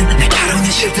느끼는 날카로운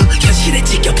실드 현실에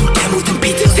찢겨 붉게 묻은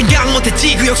비트 생각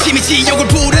못했지 그 욕심이 지옥을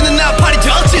부르는 나팔이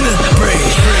되어지는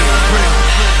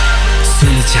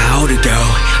숨이 차오르고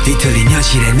뒤틀린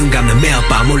현실에 눈 감는 매일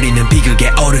밤 울리는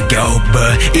비극에 오르고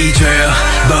But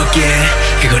잊어버게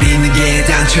그걸 잊는 게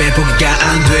당초에 포기가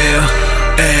안 돼요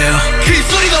그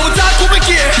입술이 너무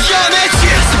달콤했기에 연했지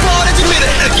스포해진 미래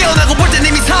깨어나고 볼 땐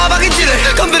이미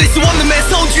사방인지를 건드릴 수 없는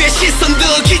매서운주의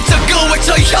시선들 기적을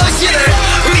외쳐 현실을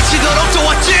미치도록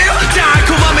좋았지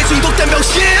달콤함에 중독된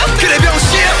병실 그래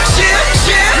병실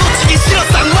놓치기 싫어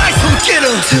쌍마의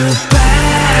손길은 Too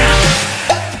bad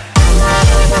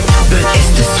But it's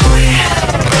the sweet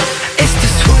It's the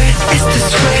sweet It's the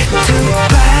sweet Too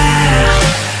bad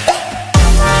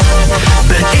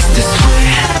But it's the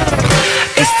sweet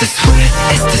It's the sweet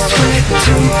It's the sweet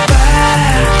Too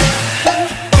bad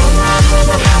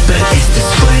But it's the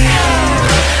sweet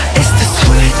It's the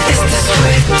sweet It's the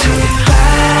sweet Too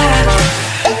bad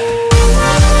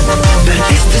But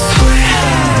it's the sweet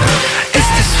It's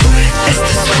the sweet It's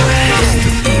the sweet It's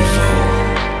too evil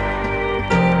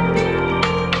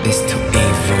It's too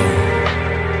evil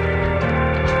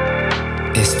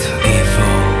It's too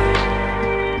evil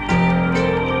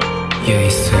Yeah,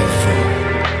 it's too evil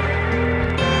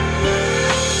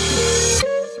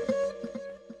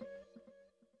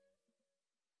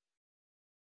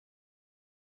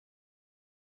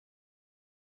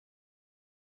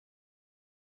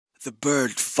The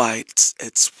bird fights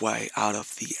its way out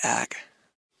of the egg.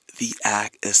 The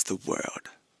egg is the world.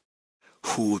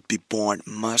 Who would be born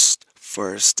must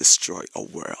first destroy a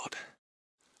world.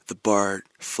 The bird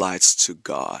flies to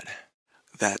God.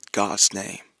 That God's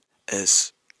name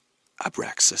is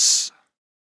Abraxas.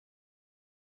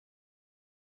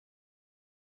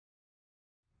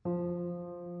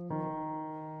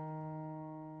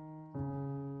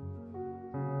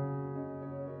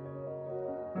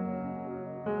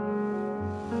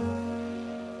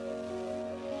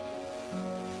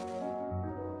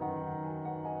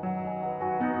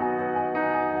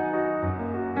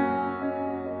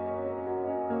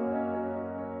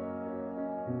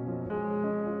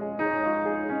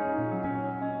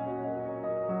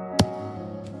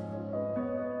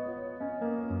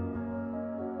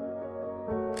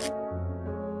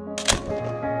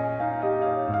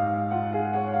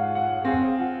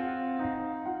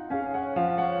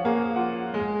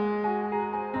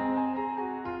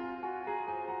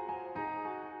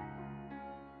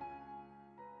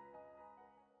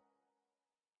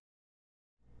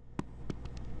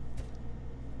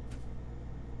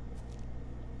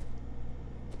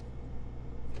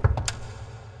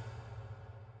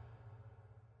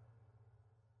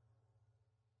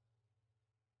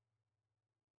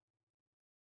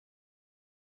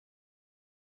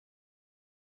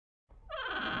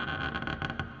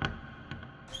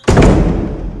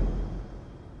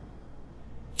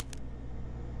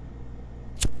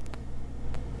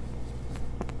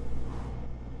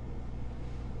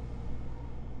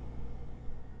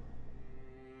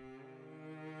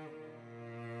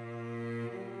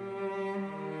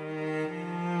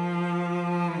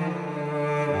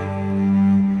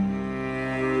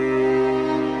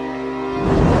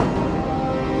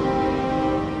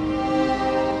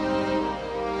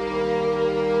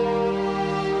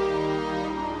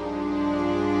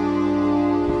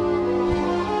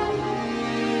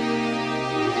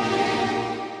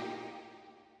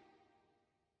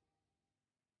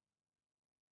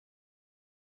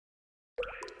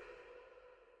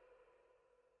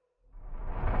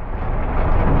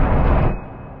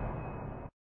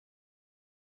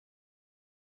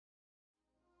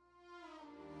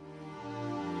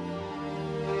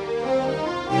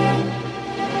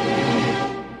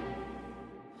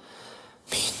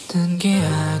 믿는 게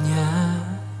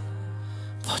아냐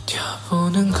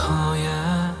버텨보는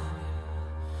거야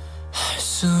할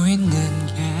수 있는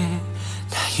게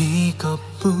다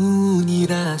이것뿐이라서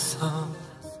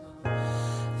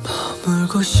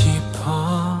머물고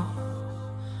싶어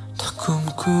더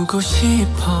꿈꾸고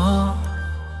싶어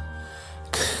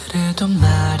그래도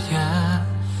말야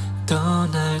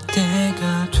떠날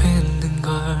때가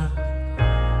됐는걸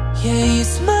Yeah,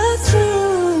 it's my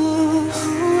truth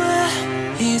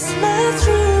It's my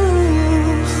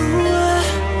truth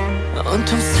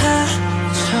온통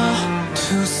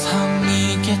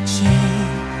상처투성이겠지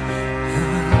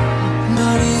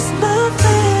But it's my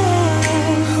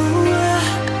faith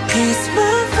It's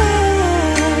my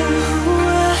faith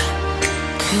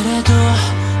그래도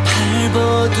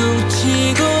발버둥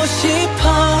치고 싶어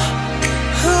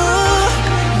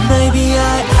Maybe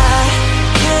I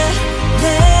can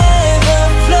never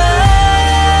fly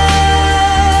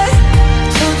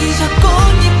저기 저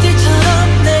꽃잎들처럼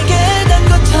내게 단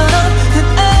것처럼 And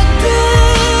I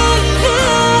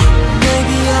believe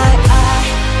Maybe I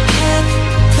can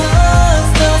touch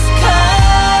the sky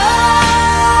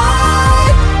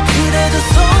그래도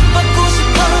손 뻗고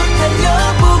싶어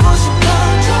달려보고 싶어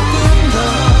조금 더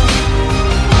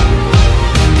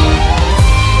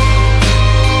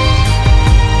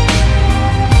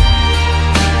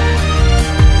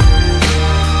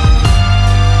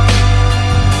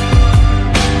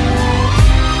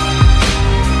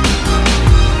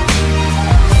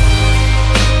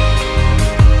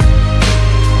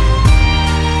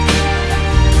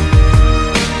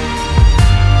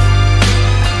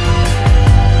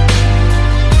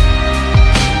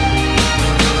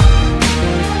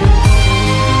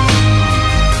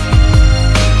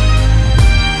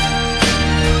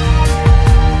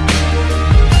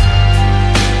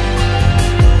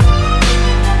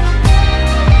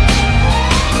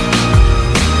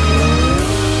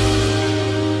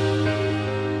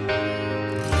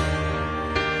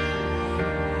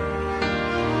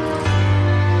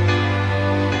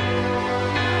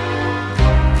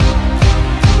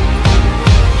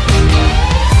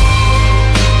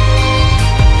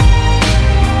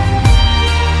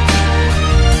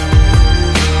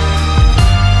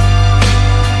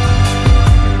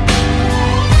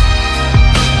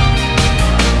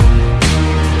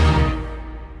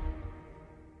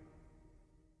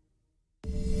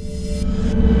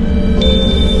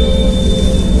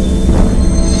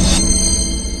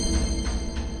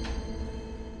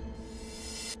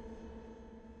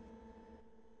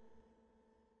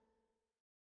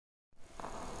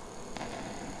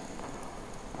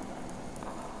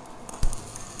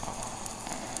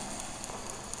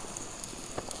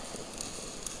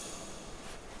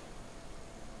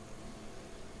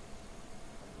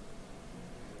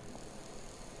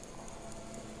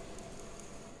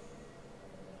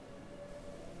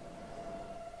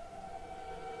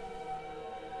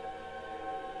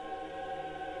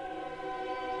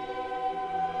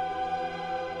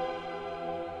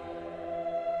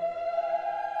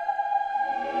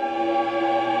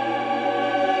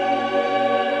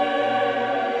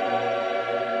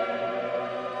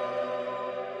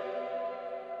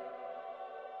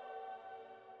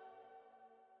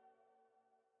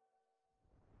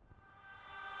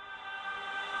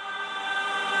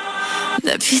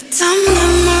피땀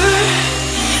눈물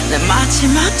내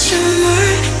마지막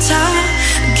춤을 다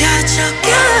가져가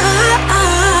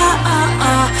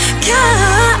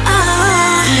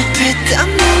내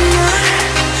피땀 눈물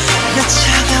내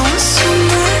차가운 숨을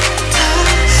다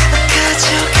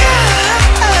가져가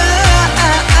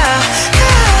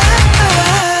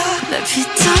내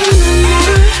피땀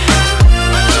눈물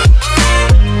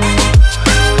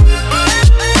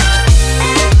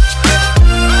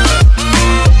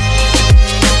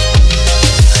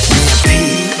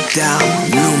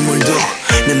눈물도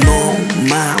내 몸,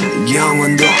 마음,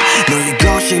 영혼도 너의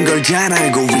것인 걸 잘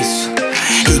알고 있어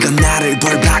이건 나를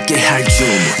벌받게 할 줄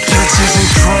Peaches and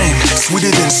cream,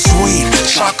 sweeter than sweet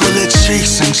Chocolate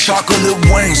cheeks and chocolate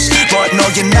wings But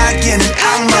너의 날개는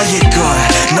악마일 거야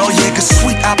너의 그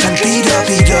sweet 앞엔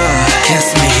비려비려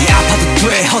Kiss me 아파도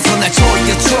돼 어서 날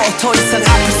조여줘 더 이상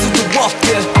아플 수도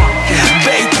없게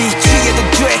Baby 취해도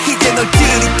돼 이제 널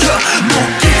들이켜 못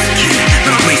risky,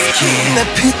 널 risky 내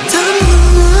피땀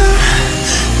눈물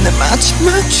내 마지막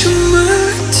춤을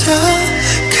다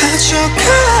가져가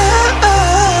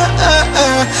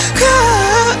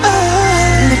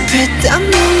내 피땀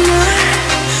눈물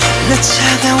내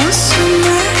차가운 숨을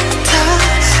다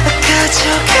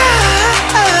가져가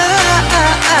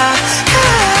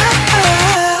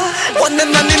원내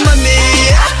money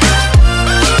money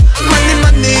money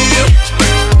money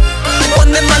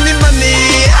원내 money money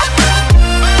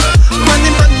money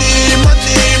money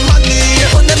money money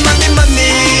원내 money money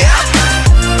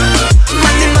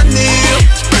money money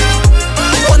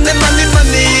원내 money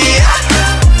money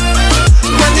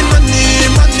money money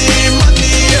money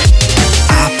money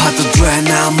아파도 돼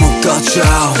나 묶어줘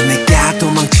내가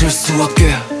도망칠 수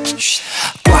없게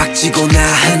꽉 쥐고 나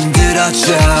흔들어줘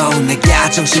내가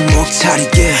정신 못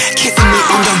차리게 Kiss me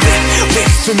on the lip,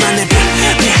 lip 술만의 빛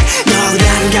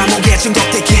너라는 감옥에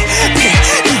중독되게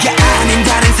네가 아닌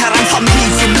다른 사람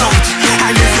섬기지 못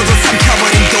알면서도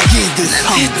삼켜버린 독이듯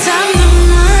피땀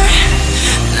눈물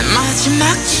내 마지막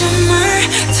춤을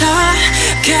다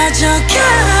가져가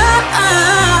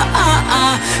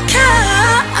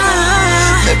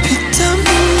내 피땀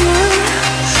눈물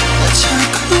내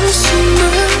차가운 숨을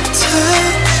다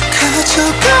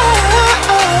가져가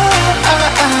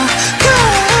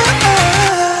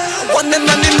원내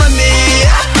money money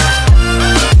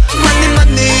money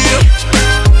money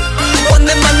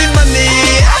원내 money money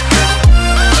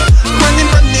money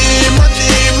money money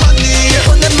money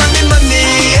원내 money money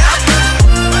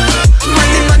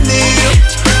money money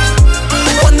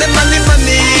원내 money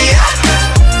money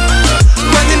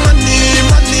money money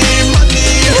money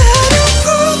money 나를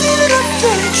꾸미는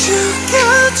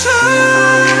죽여줘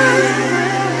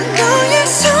너의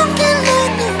손길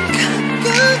나는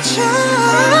감겨줘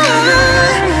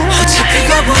어차피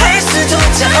거부할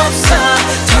수조차 없어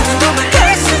더는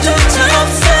도망갈 수조차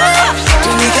없어 또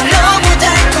네가 너무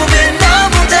달콤해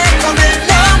너무 달콤해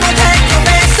너무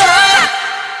달콤해서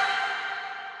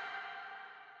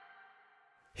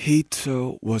He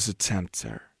too was a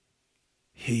tempter.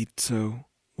 He too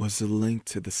was a link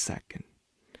to the second.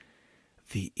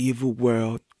 The evil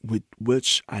world with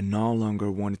which I no longer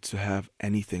wanted to have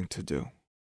anything to do.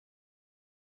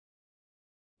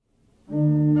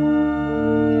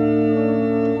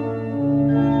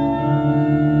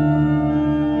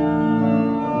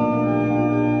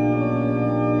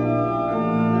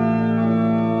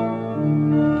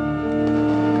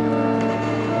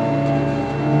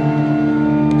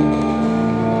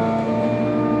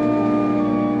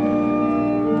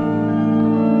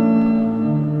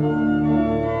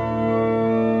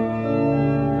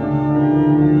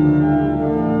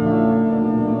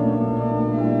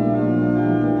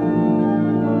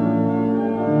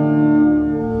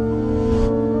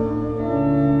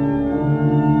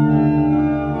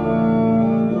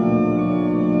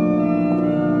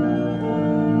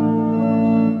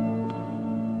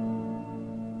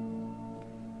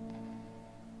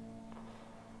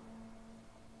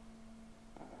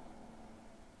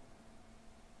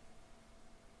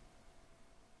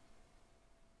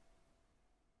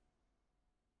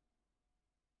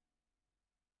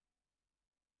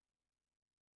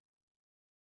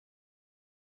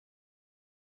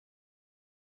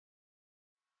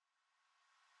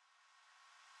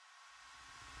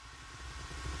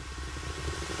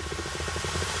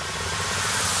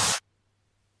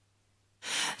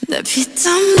 내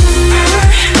피땀 눈물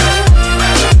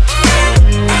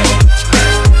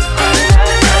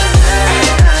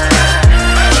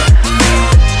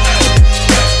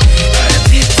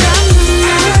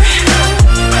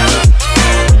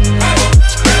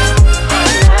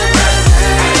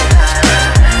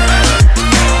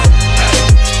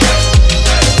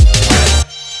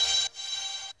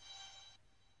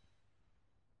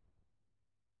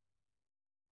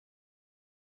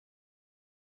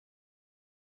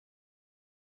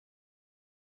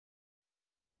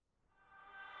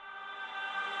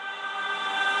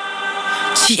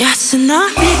지하수 널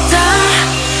믿다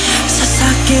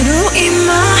사사기로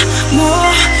임마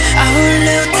뭐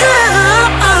아울레오 다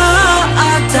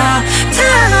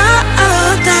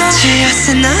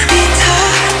지하수 널 믿다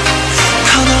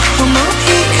커놓고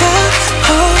모이가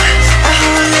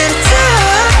아울레오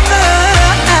다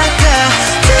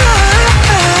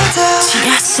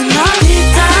지하수 널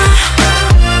믿다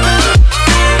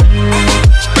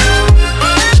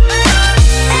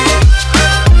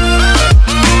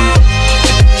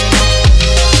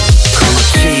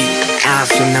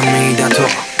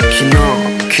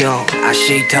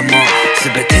明日も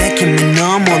全て君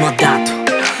のものだと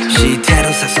知って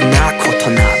るさそんなこと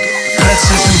など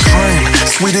Peaches and cream,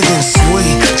 sweeter than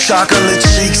sweet Chocolate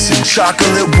cheeks and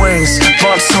chocolate wings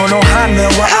벌써 너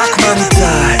하나와 악마는 다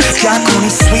가꾸니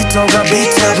스윗도가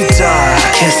비타비다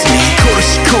Kiss me 苦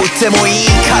しくてもいい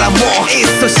からもういっ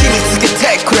そ染みつけ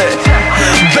てくれ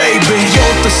Baby 酔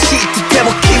っと知ってて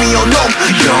も君を飲む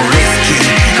You're risky,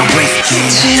 I'm risky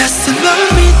지하수 널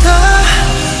믿어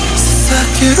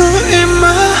사사기로 임마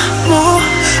뭐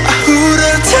아우라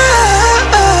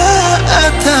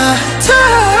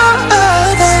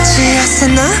지하수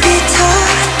널 믿어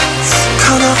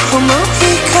커놓고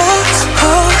모이가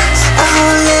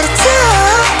아울레로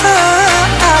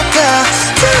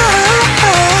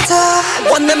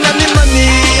원내 money money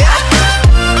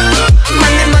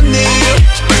money money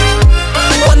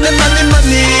원내 money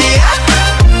money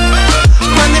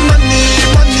money money money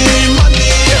money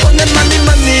원내 money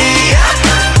money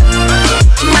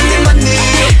money money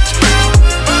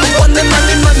원내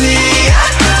money money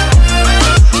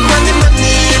money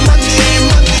money money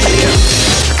money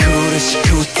苦しく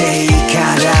ていいか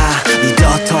ら二度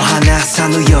と離さ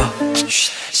ぬよ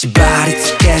縛り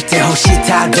付けて欲し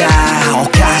ただお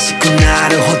かしくな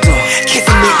るほど Kiss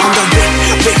me on the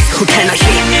wrist 不快な秘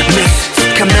密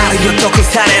捕まるよ毒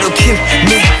される君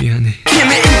미안해君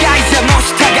以外じゃもう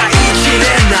従いきれ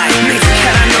ない自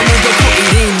らの無毒入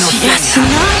りの지하수 널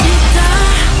믿어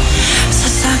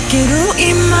사사기로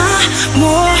임마 뭐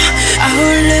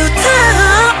아울레오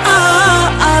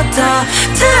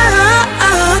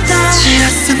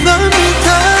지하수 널 믿어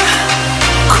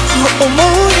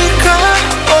고모니까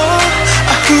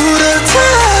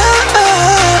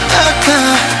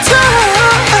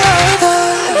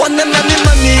원내 money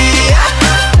money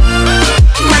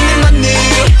money money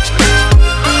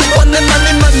원내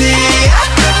money money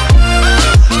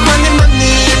money money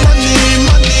money money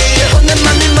원내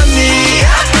money money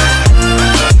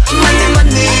money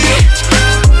money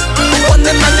원내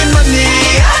money money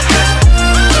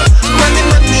money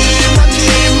money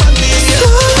money money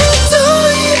또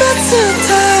이봤다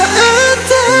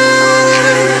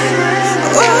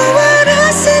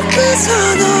오와라세 그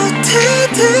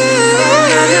선호태들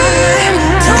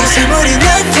더 이상 우리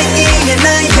나한테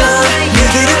이해나요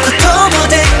내게를 고토모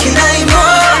데키나이모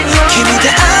君で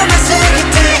甘すぎ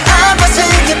て甘すぎ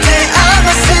て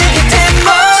甘すぎても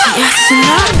지하수 널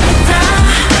믿어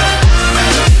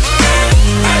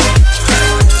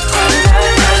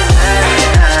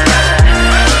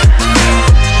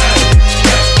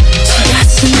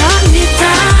지하수 널 믿어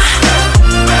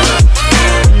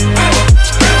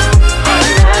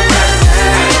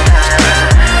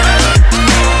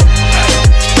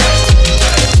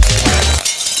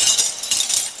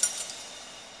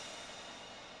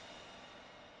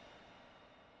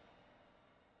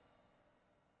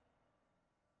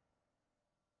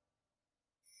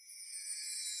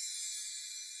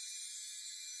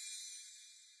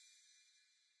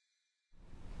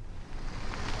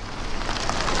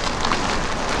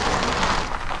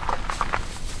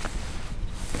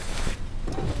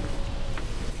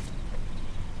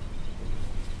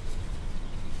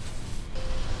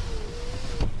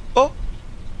어?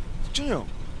 국준이 형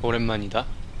오랜만이다.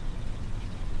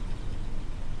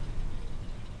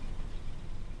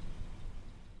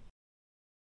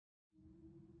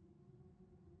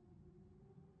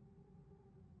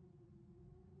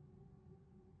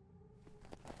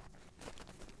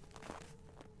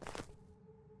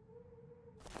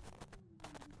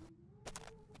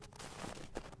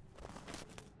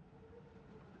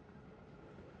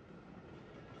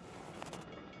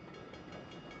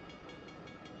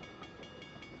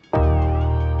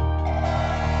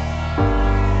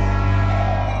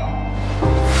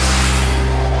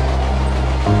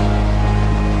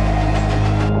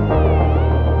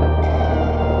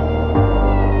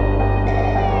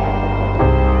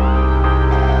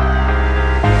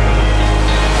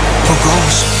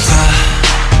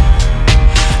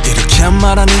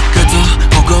 말하니까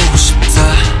더 보고 싶다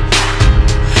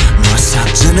너의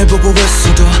사진을 보고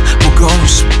있어도 보고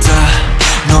싶다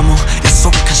너무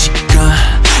약속한 시간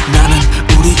나는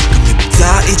우리가 밉다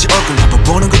다 이제 얼굴 한번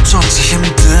보는 것조차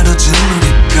힘들어진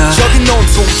우리가 저긴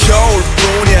온통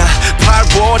겨울뿐이야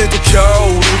 8월에도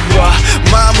겨울이 와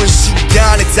마음은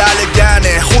시간에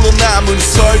달려가네 홀로 남은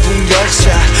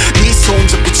설국열차 네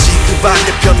손잡고 지구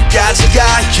반대편까지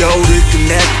가 겨울을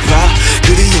끝내봐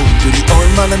그리움들이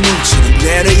얼마나 눈치를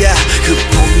내려야 그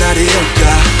봄날이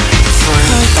올까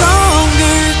벌렁을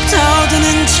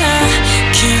떠드는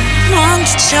작은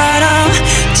먼지처럼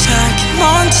작은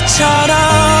먼지처럼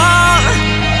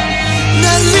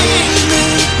날리는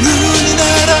눈이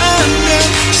나라면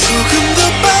조금 더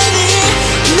빨리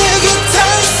내게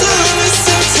닿을 수 있을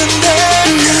텐데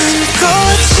난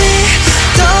꽃이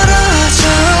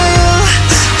떨어져요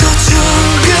또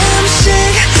조금씩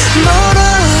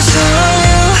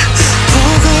멀어져요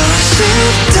보고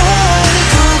싶다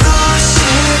보고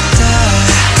싶다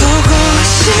보고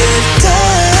싶다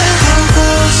보고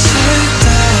싶다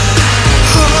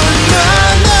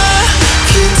얼마나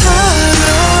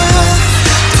기다려야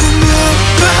또 몇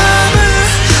밤을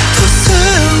더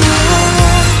세워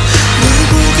널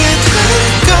보게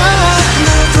될까 널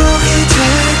보게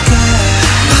될까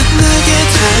만나게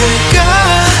될까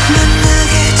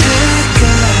만나게 될까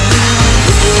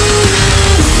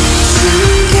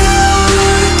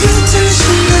숨겨올 끝을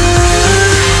지나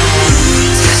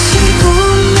다시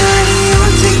봄날이 올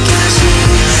때까지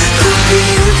봄이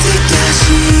올 때까지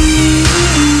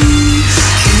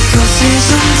그곳에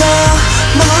좀 더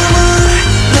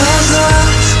머물러서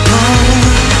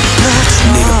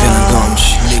네가 변한 건지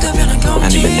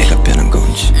아니면 내가 변한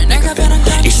건지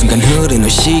이 순간 흐르는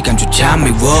시간조차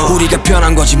미워 우리가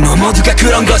변한 거지 뭐 모두가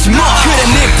그런 거지 뭐 그래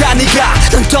늙다 네가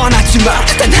넌 떠났지만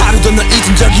단 하루도 널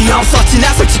잊은 적이 없었지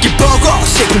나 솔직히 보고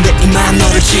싶은데 이만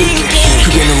너를 지울게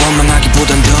그게 널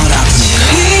원망하기보단 덜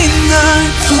아프니까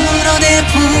이날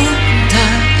풀어내본다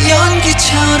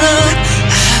연기처럼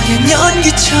하얀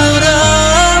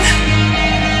연기처럼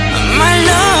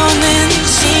말로는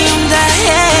지운다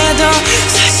해도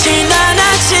사실 난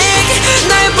아직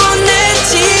날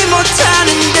보내지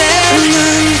못하는데 난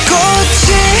꽃이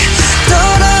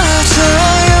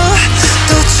떨어져요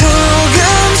또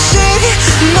조금씩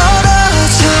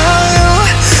멀어져요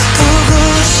보고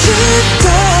싶다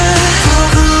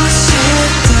보고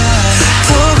싶다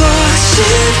보고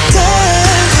싶다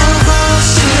보고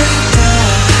싶다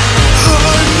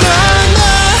얼마나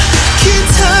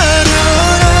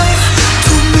기다려야 또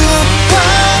몇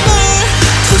밤을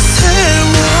더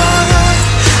세워야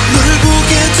널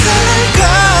보게 될까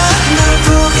널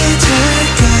보게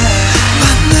될까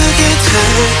만나게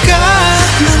될까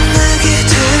만나게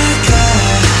될까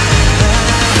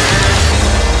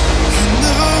너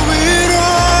위로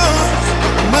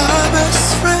my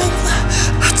best friend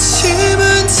아침은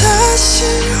다시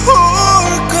올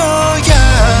거야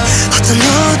어떤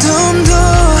어둠도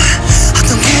어떤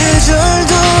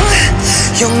계절도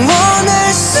영원할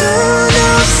순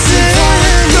없을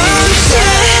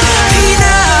언제이나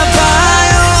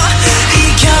봐요 이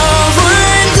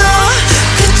겨울도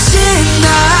끝이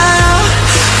나요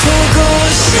보고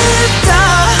싶다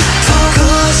보고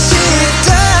싶다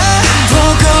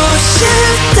보고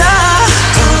싶다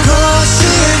보고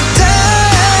싶다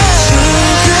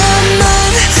조금만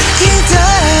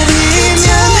기다리면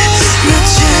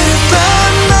며칠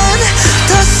밤만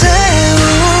더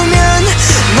세우면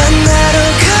만나러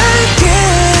갈게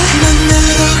난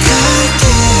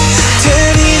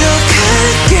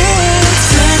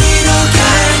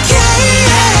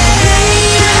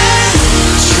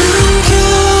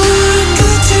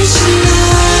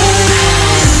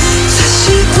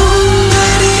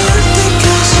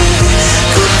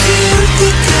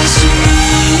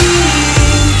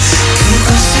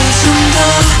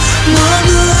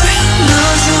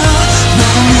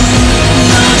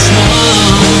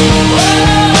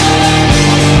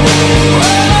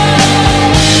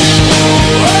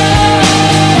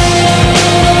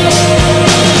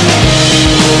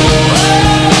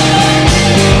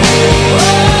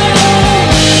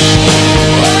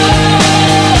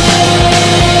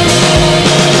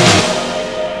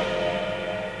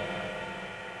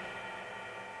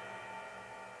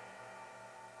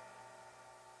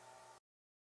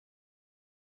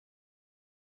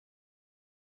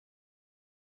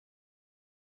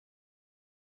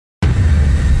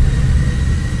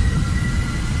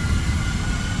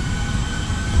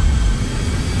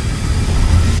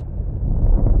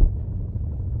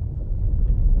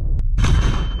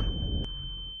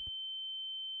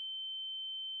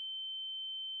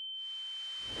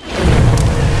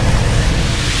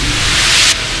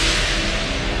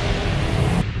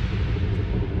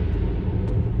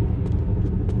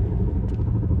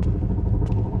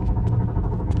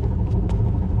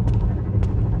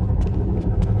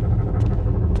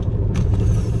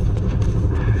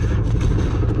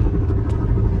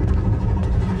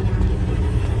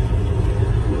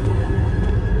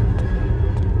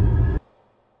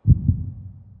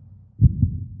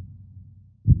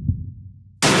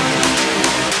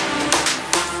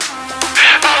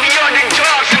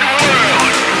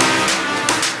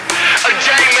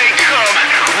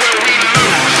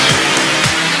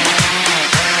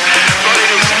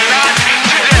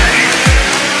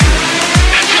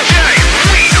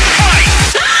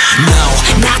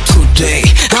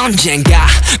언젠가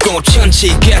꽃은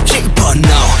지겠지 but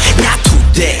no not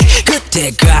today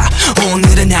그때가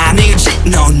오늘은 아니지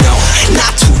no no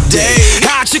not today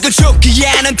아직은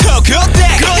죽기에는 더 그때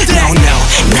no no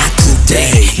not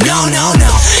today no no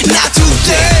no not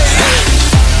today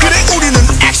그래 우리는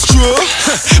extra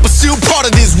but still part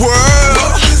of this world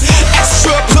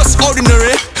extra plus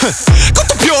ordinary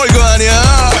그것도 별거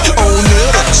아니야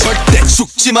오늘은 절대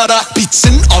죽지 마라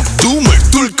빛은 어둠을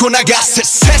뚫고 나가 새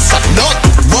세상 넌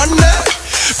원해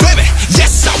baby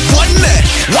yes I want it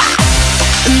wow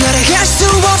날아갈 수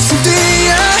없음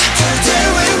뛰어 Today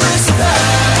we will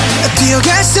survive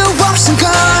뛰어갈 수 없음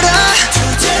걸어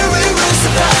Today we will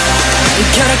survive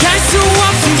걸어갈 수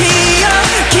없음 기어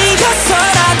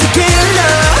기어서라도 빌려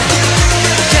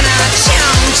그나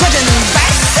찾아는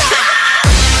발사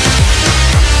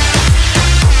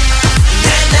난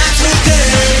not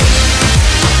today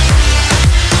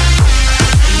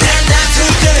난 not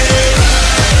today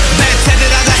내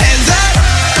세대라다 hands up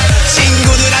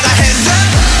친구들하다 hands up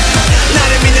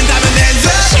나를 믿는다면 hands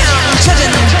up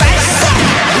찾아는 발사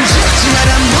죽지 마라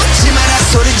묻지 마라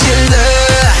소리 질러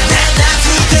난 not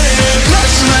today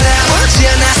그러지 마라 오지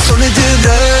않아 손을 들어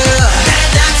난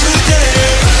not today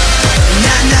난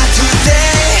not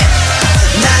today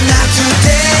난 not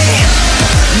today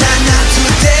난 not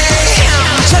today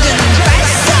찾아는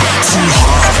발사 Too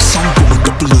hard 성공은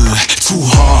double Too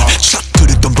hard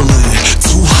차트를 덤블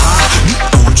Too high 네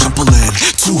own trampoline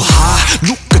Too high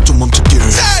누가 좀 멈췄길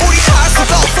우리 할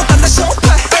수가 없었단 나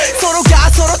쇼파 서로가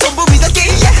서로 전부 믿었기에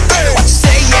What you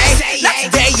say yeah not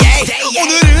today yeah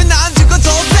오늘은 안 죽어도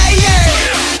say yeah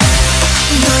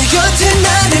너의 곁에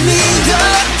나를 믿어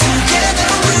Together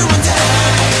we will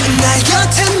die 나의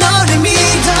곁에 너를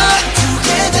믿어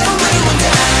Together we will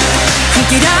die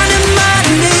함께라는 말을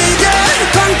믿어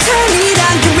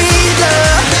방탄이란 그 믿어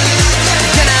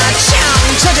그나 참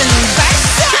찾아는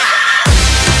발사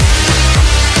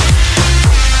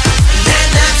난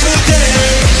not today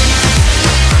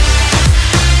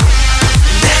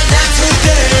난 not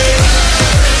today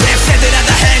내 세대라다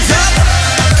hands up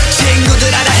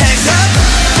친구들하다 hands up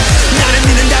나를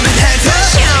믿는다면 hands up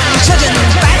찾아는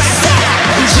발사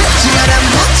죽지 마라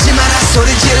묻지 마라 소리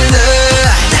질러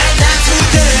난 not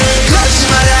today 그러지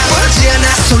마라 오지 않아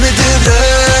손을 들어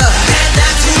난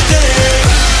not today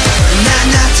난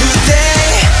not today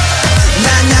난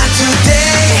not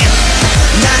today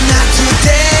난 not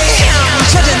today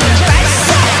찾아는 발사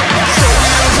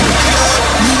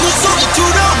누구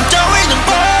소리처럼 따위는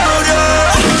버려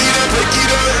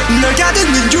널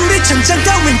가두는 유리창장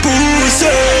따윈 부숴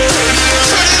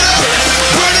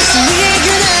승리의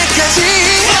그날까지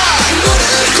무릎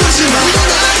꿇지마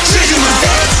무너지지마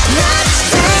Not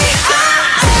today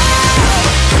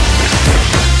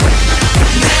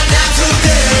Not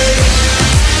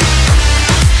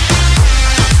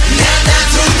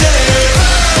today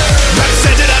내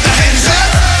세대라다 hands up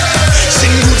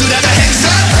친구들하다 hands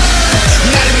up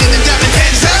나를 믿는다면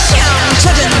hands up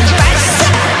찾아는 발사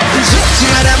죽지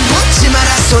마라 묻지 마라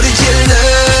소리 질러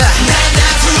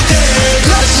not today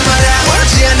그러지 마라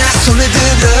오지 않아 손을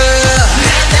들어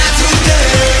not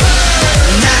today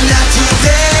not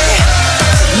today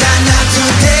not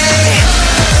today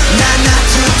not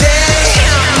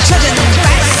today 찾아는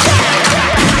발사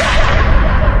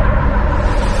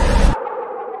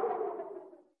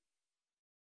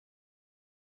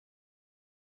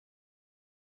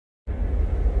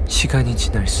시간이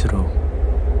지날수록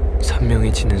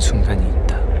선명해지는 순간이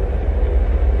있다.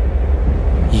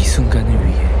 이 순간을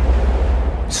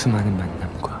위해 수많은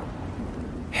만남과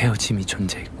헤어짐이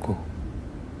존재했고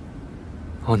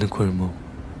어느 골목,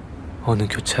 어느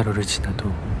교차로를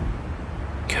지나도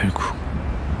결국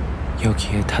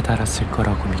여기에 다다랐을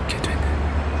거라고 믿게 되는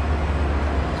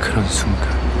그런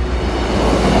순간.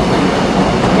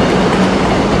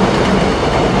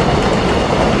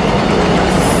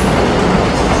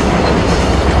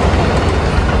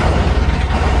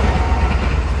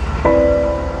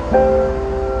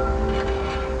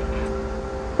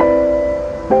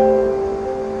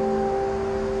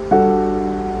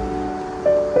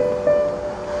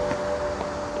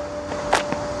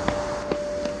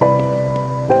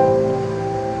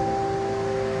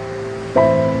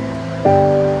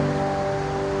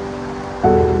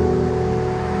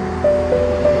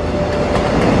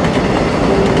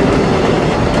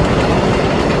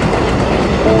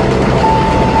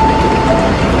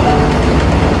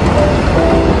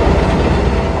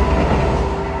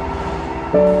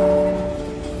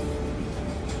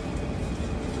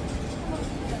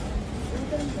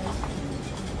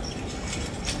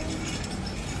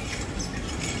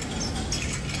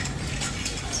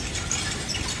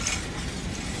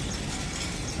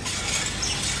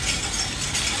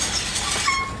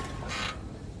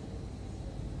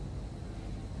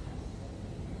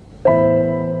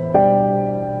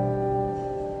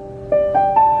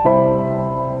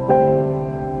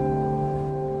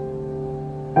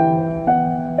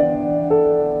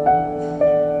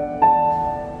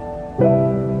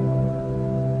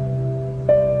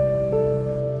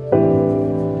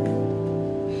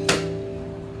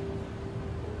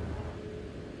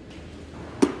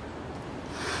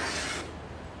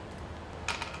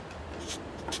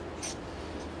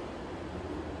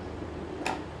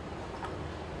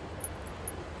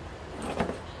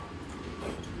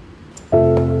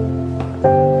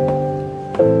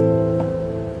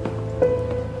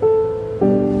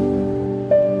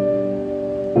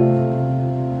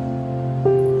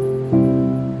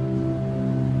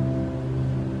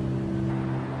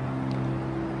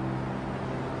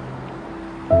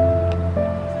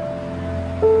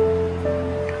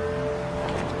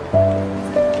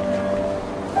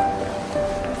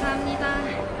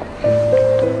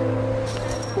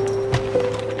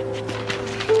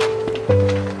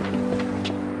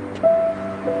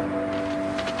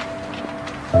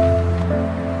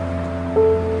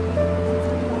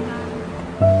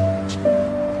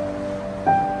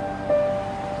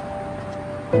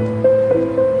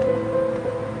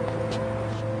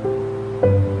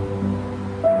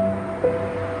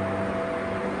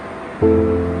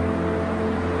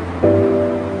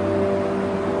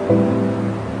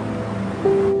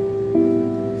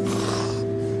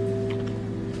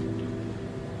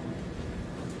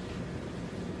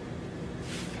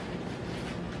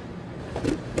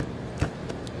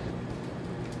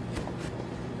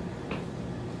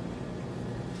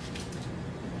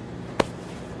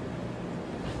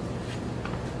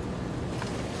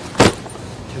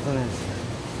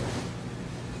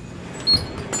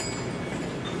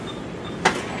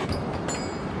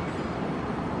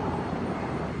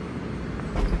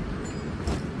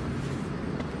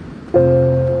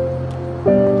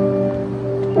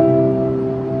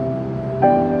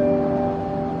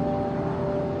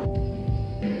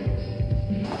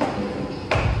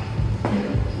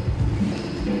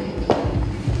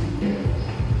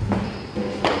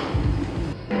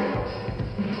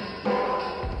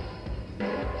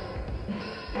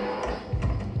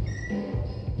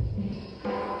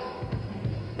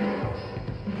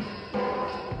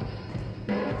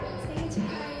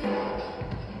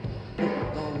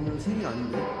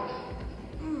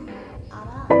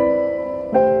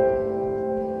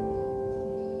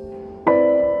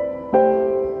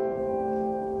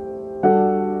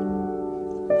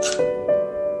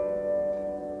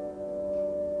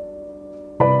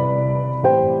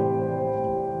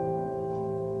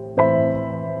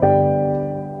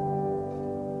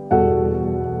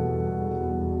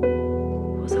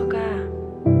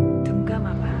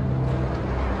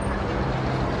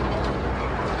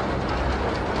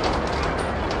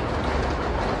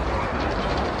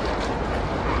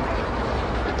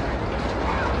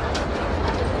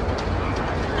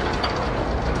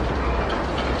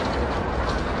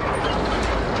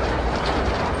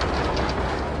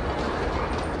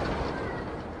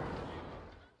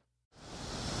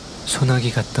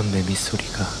 소나기 같던 매미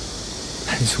소리가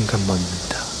한순간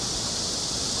멎는다.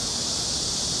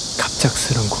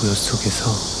 갑작스런 고요 속에서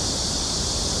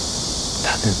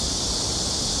나는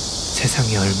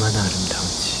세상이 얼마나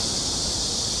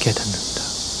아름다운지 깨닫는다.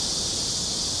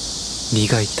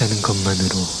 네가 있다는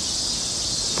것만으로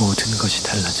모든 것이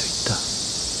달라져 있다.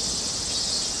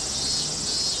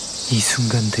 이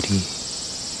순간들이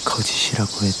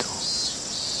거짓이라고 해도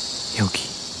여기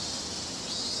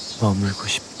머물고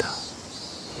싶다.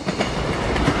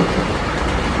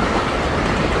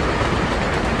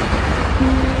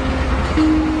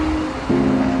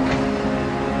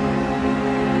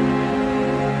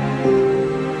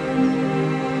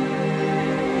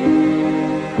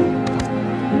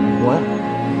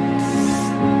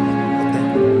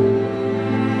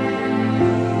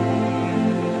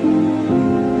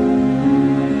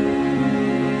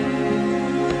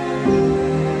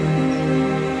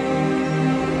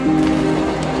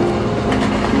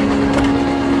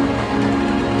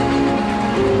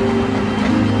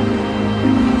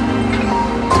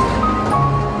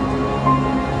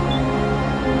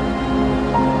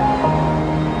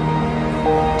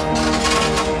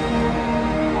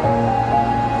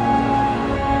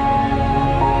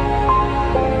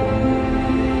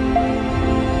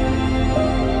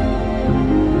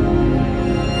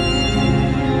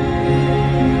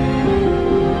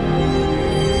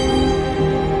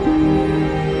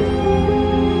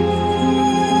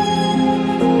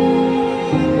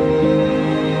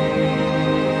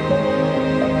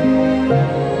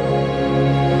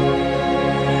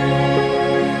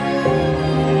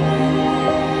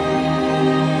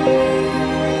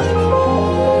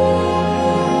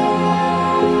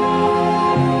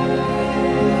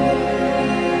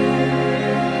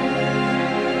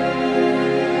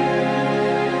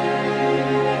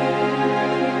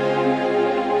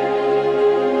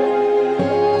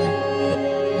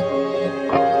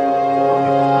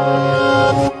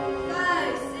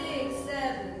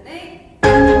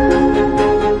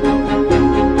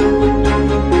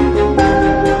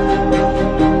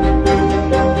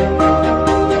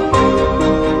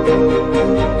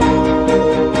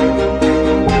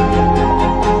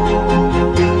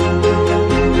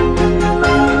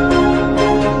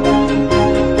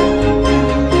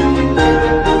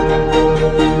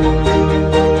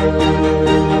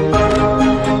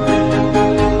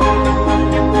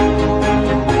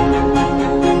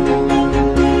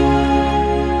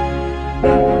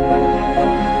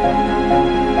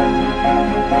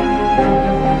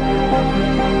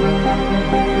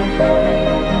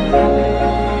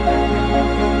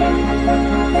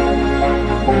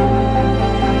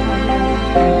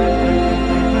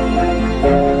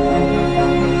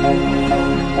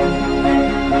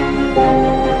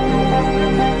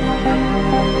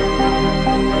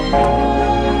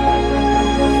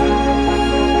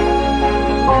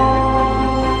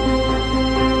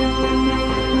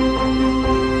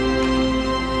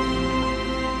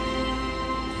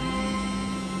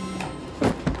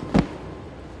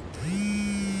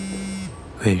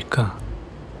 왜일까?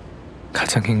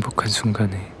 가장 행복한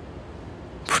순간에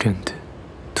불현듯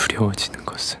두려워지는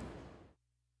것은.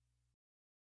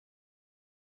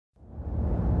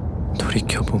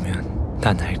 돌이켜보면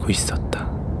난 알고 있었다.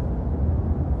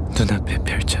 눈앞에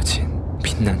펼쳐진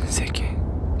빛나는 세계,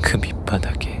 그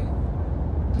밑바닥에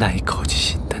나의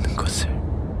거짓이 있다는 것을.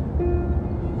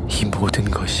 이 모든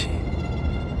것이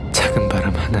작은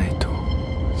바람 하나에도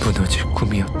무너질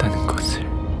꿈이었다는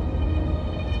것을.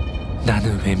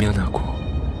 나는 외면하고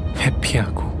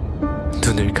회피하고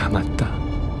눈을 감았다.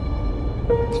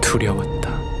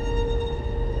 두려웠다.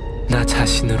 나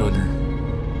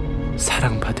자신으로는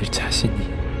사랑받을 자신이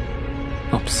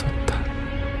없었다.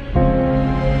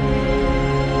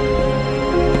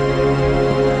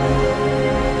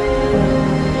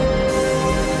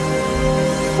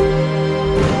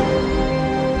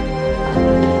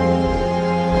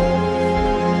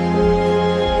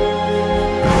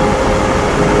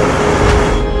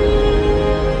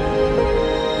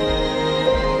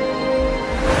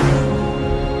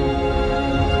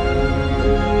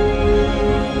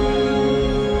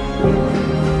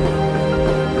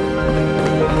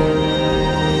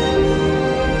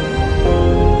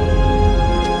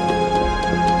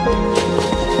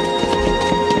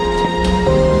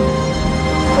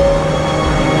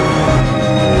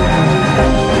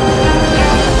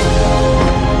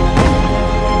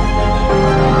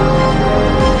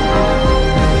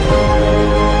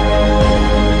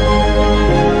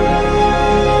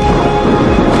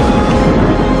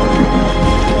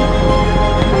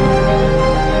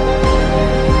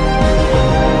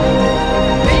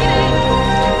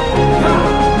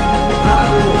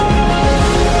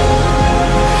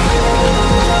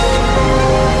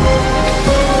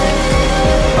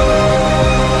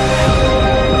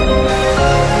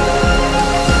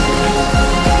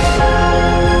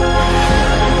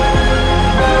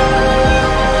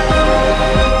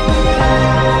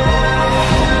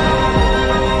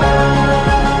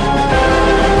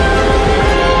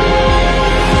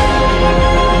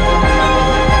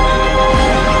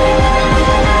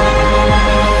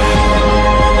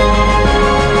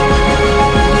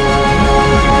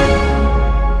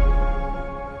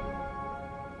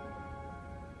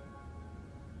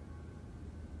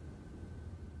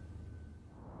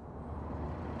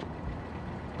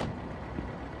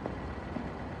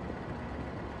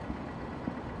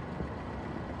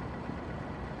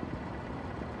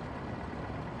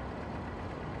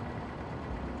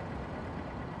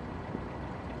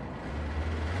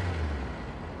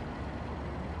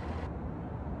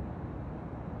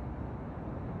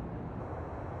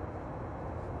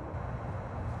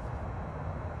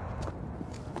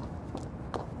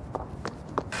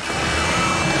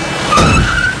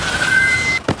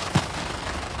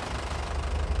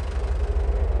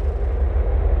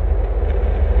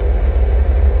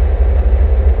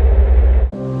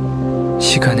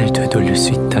 돌릴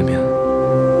수 있다면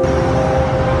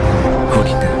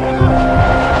우리는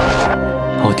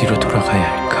어디로 돌아가야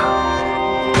할까?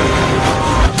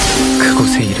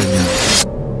 그곳에 이르면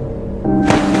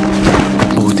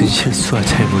모든 실수와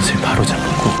잘못을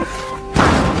바로잡고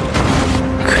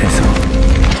그래서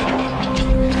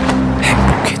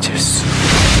행복해질 수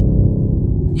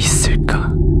있을까?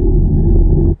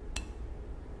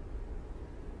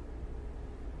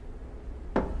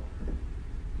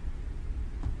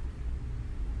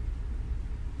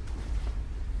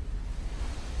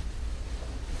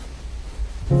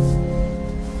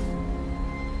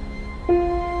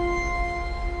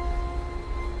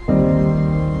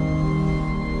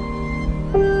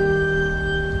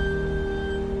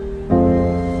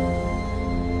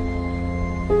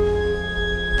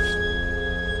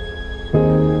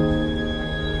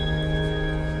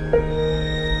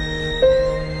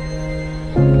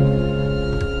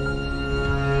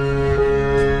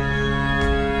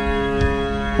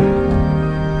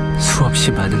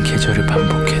 수없이 많은 계절을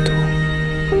반복해도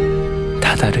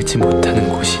다다르지 못하는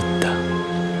곳이 있다.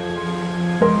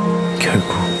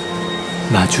 결국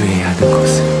마주해야 하는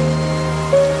것은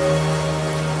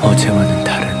어제와는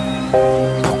다른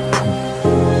폭풍.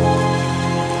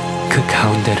 그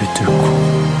가운데를 뚫고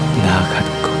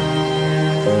나아가는 것,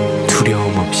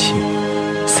 두려움 없이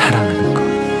사랑하는 것,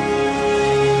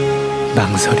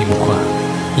 망설임과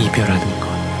이별하는 것,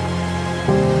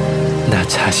 나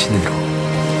자신으로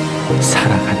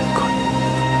살아가는 것.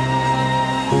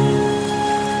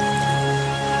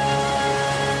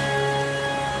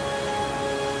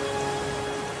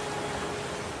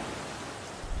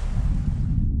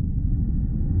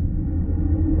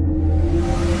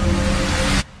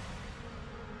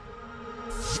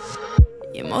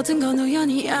 이 모든 건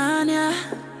우연이 아니야.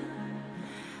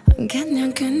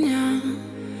 그냥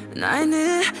나의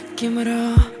느낌으로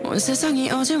온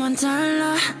세상이 어제와는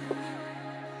달라.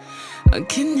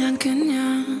 그냥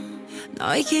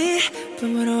너의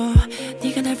기쁨으로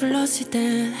네가 날 불렀을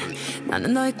때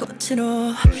나는 너의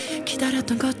꽃으로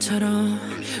기다렸던 것처럼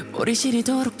우리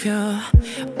시리도록 펴.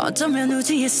 어쩌면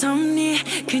우주의 섭리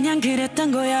그냥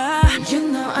그랬던 거야.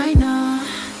 You know I know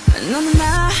너는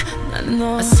나는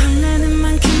너. 설레는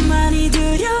만큼 많이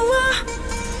두려워.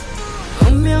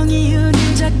 운명이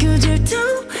우릴 자꾸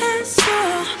질투해서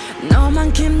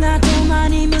너만큼 나도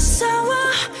많이 무서워.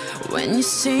 When you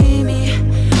see me,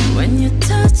 when you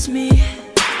touch me,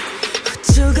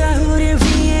 우주가 우릴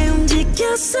위해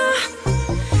움직였어.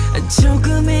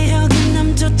 조금의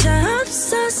어긋남조차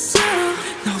없었어.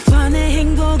 너와 내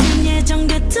행복은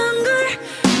예정됐던 걸.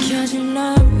 Cause you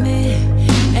love me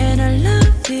and I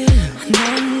love you.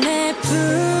 넌 내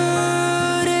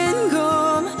푸른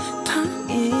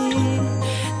곰팡이,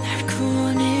 날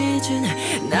구원해준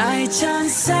나의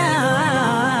천사,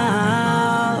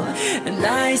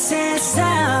 나의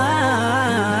세상.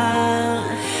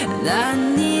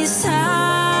 난 네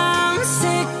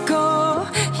삼색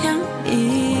고양이,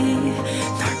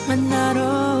 널 만나러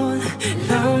온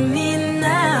Love me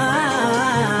now,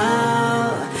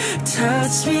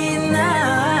 touch me now.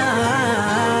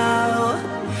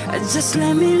 Just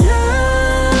let me love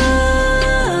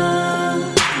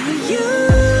you.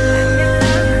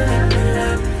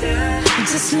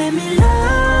 Just let me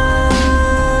love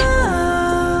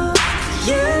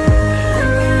you.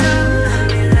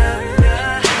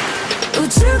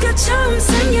 우주가 처음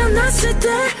생겨났을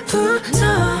때부터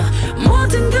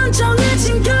모든 건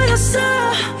정해진 거였어.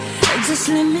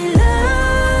 Just let me love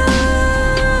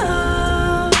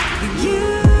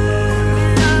you.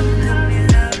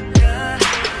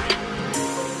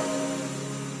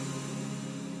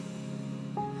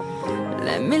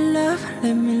 Let me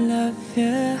love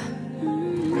you.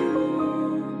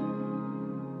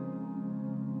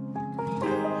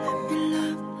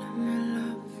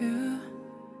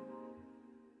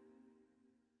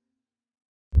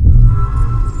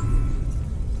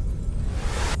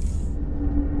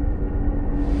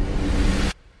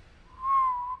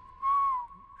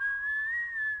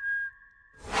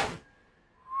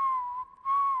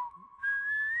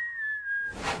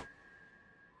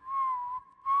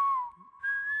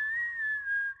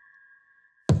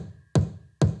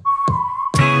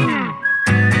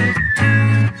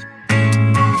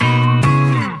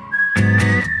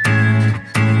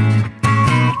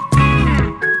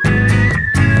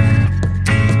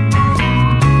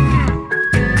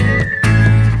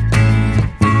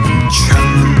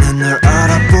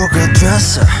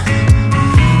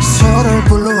 서로를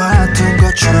불러왔던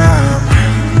것처럼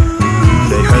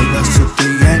내 혈관 속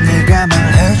뒤에 네가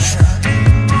말해줘.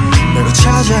 내가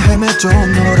찾아 헤맸던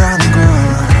너라는 걸.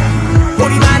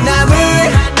 우리 만남을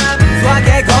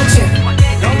수학의 공식.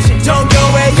 Don't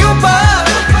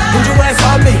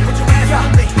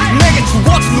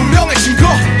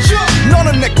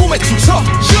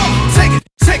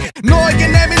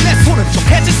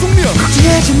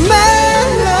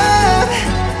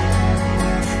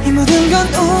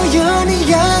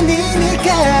우연이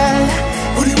아니니까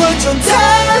우리 완전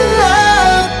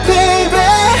달라 baby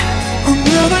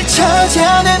운명을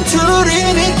찾아낸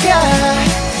둘이니까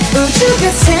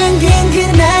우주가 생긴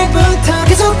그날부터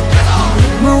계속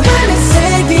무한의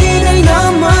세기를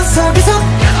넘어서 계속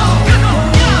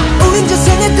우린 저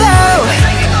생에도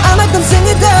아마 다음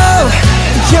생에도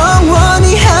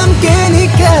영원히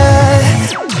함께니까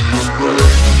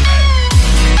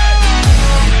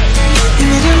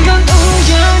모든 건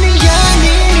우연이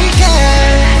아니니까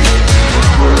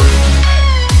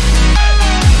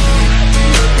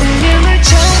운명을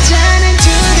찾아낸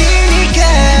둘이니까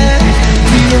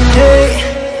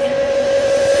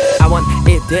I want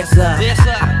it this love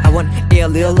I want it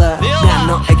real love 난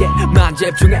너에게만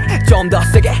집중해 좀 더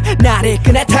세게 날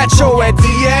이끄네 태초의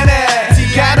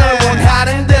DNA가 널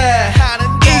원하는데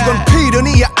이건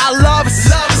필연이야 I love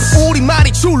it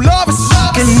우리만이 true love it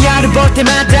그녀를 볼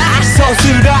때마다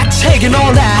서술화책에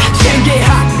놀라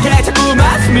신기하게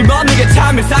자꾸만 숨이 멎는 게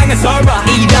참 이상한 설마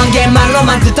이런 게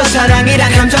말로만 듣던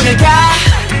사랑이란 감정일까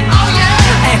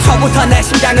애초부터 내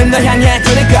심장은 널 향해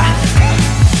두니까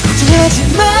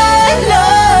걱정하지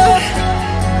말라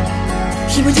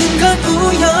이 모든 건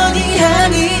우연이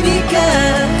아니니까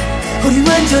우리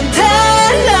완전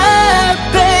달라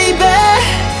baby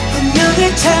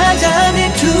운명을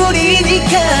찾아낸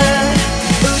둘이니까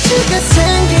우주가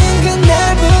생긴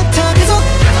그날부터 계속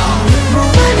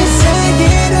무한의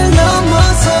세계를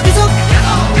넘어서 계속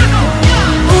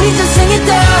우리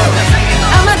전생에도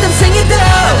아마 다음 생에도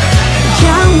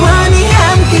영원히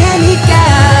함께니까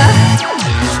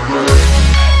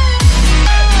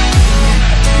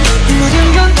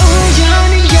모든 건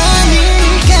우연이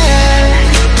아니니까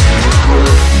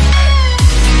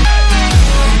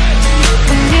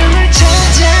운명을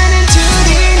찾아낸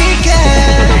둘이니까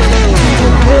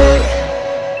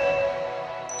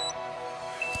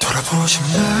돌아보지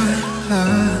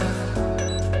말라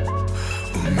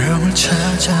운명을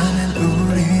찾아낸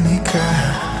우리니까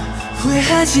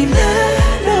후회하지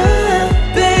마라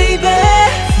baby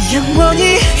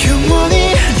영원히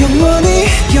영원히 영원히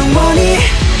영원히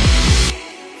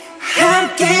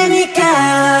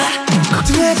함께니까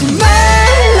걱정하지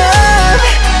말라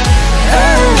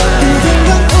모든 건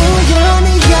우연이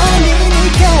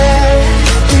아니니까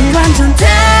우리 완전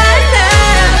달라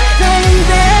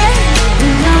다른데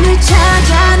운명을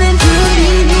찾아낸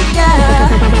둘이니까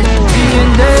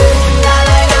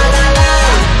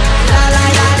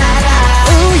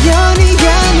우연이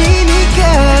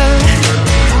아니니까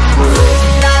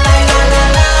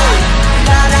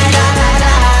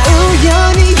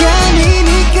우연이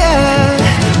아니니까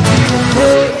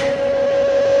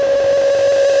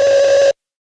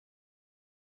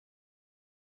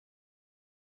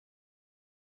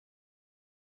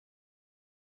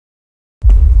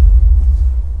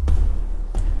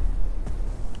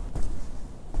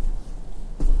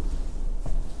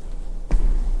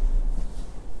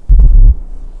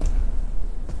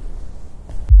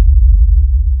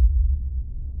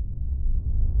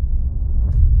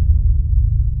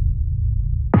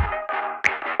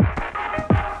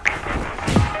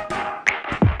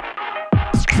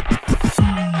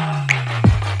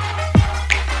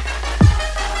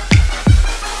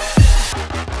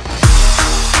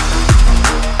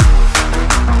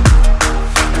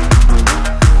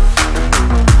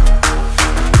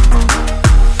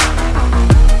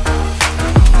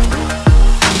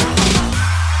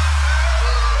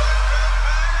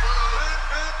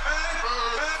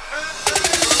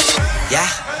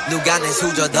누가 내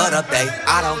수저 더럽대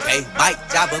I don't pay 마이크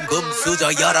잡음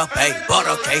금수저 여러 배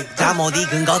버럭해 잠못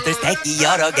익은 것들 새끼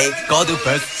여러 개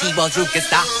거두벌 씹어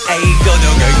죽겠다 에이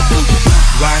거두개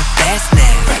World best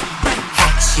man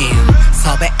핵심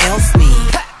섭외 일스니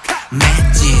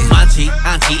맷진 많지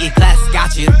않지 이 클래스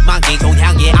같이 만기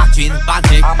동향의 악진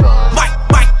반칙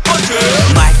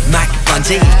마이크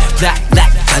번지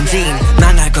black 전진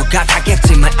망할 것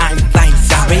같았겠지만 I'm fine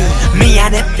sorry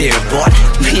미안해 billboard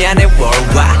미안해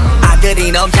worldwide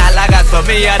아들이 너무 잘 나가서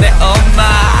미안해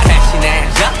엄마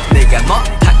대신해줘 네가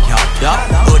못한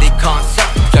협력 우리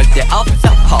콘서트 절대 없어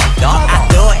hold on I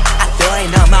do it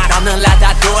너 말 없는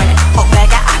라다 do it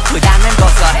혹배가 아프다면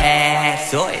고소해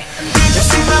소리 Did you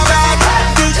see my bag?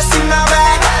 Did you see my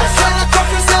bag? Selling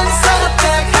coffees and selling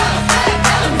back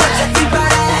What you think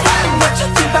about it? What you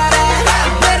think about it?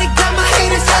 Better got my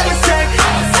haters having sex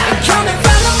Come and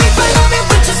follow me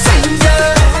with your finger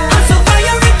I'm so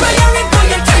fiery boy,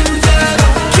 you're tender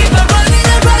Keep on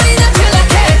running until I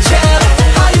catch up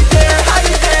How you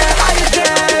there?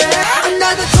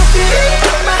 Another trophy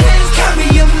My hands carry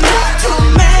a lot Too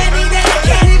many that I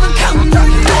can't even count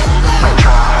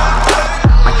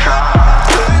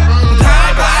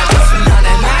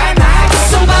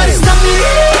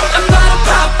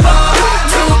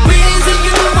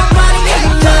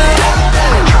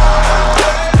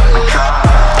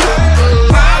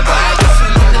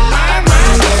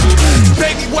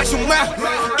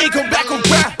it come back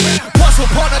around. Once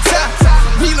upon a time,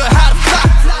 we learned how to fly.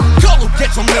 Go look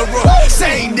at your mirror,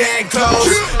 same damn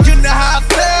clothes. You know how I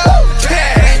feel,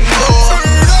 can't go.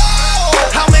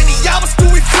 How many hours do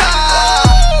we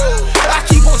fly? I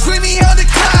keep on dreaming of the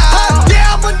cloud.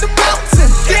 Yeah, I'm on the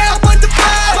mountain, yeah, I'm on the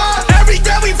vibe. Every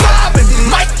day we vibing,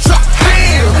 mic drop,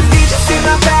 bam. Did you see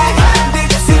my bag? Did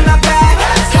you see my bag?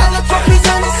 Color trophies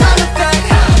on the summer thing.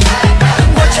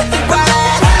 What you think about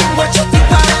that? What you think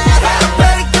about that? I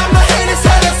better got my haters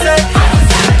how to say.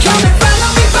 Come and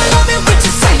follow me with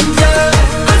your savior.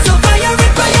 I'm so fiery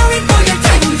for your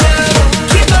danger.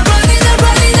 Keep on running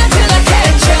until I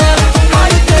catch you. Are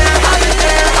you there? Are you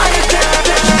there? Are you there?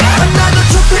 Another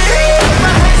trophy,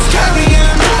 my hands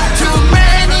carrying. Too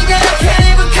many that I can't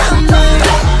even count them.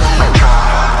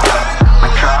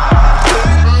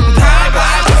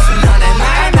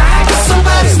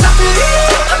 Somebody stop me,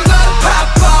 I'm gonna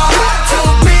pop off. Too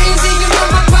busy, you know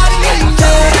my body ain't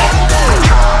dead.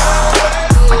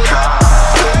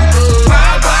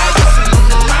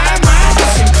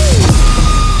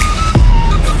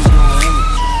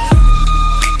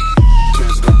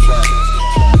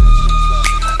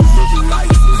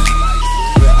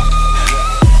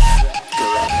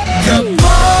 볼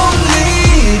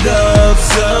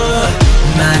없어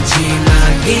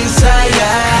마지막 인사야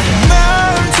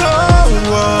말도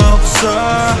없어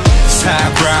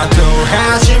사과도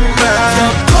하지마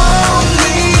볼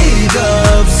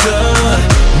없어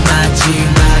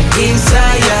마지막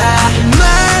인사야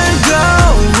말도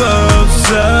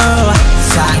없어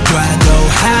사과도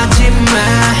하지마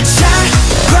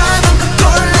사과는 그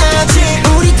꼴라지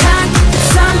우리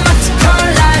단산 마치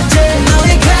콜라지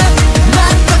너희가 난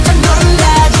깜짝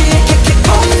놀라지 캐캐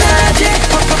폼나지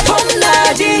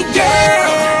폼나지 yeah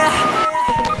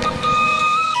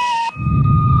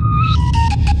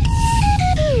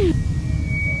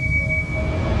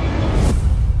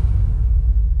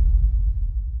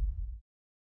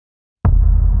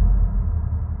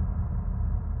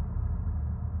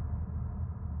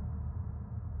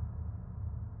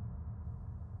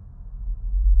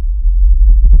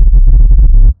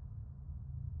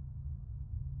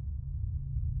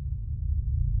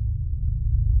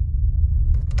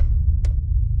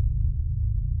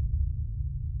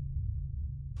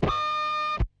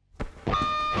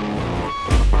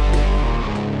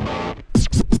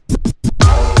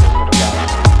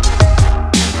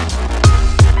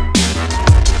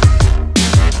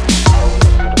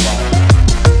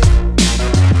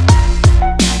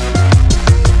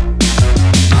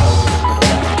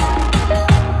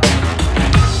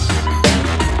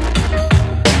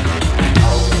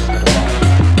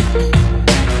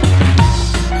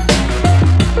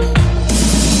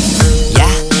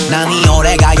난이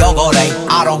오래가 요거래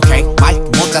I don't care 마이크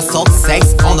모자 속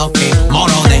섹스 코너게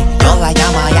모노네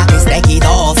연락야마 약간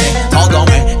스테이키도 세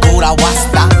더동을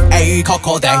돌아왔다 에이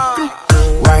코코데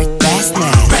Right best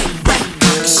night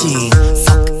박신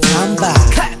석탄바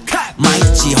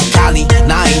마이치 호카니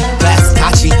나이 클래스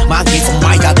같이 마기소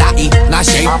마이가 다이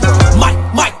나시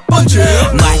마이크 번지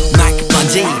마이크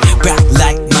번지 Back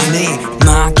like money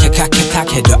마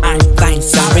캐카캐카해도 I'm fine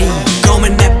sorry Come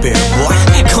and never boy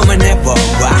Come and never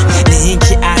boy 네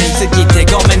인기 아닌 쓰기대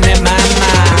Come and never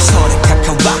mama 소리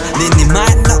카카와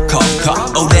니니만 넣고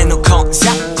오래 놓고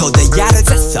샤코 대야를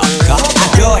샜어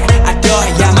I do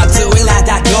it 야마 do it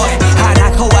like I do it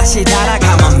하나코 와시 달아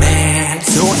Come on man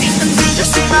do it Did you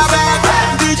see my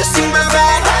bag? Did you see my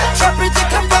bag? Drop it to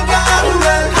come back out.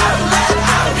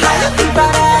 How you think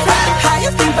about it? How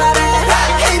you think about it?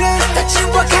 Haters that you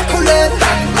were calculated.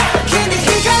 Can you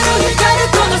hear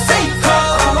don't say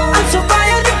I'm so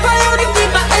fiery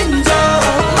with my angel.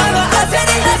 말로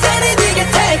하세니 네게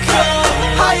take it.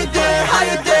 How you there? How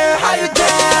you there? How you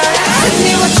there?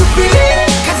 Sydney what you be?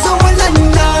 가서와 난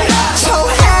널. So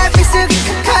happy 슬기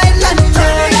가까이 난 널.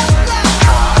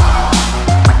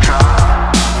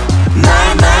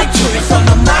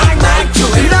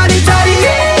 이러니 저리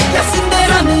약신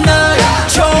대로 널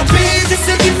초비지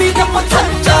쓰기 미가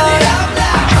못한 널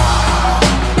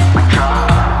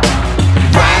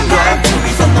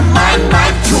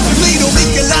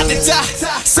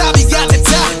사비가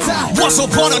됐다 Once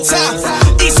upon a time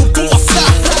이 속도 없다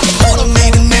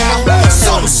Automated now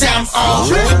Solo sound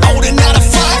on 오랜 나라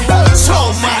fire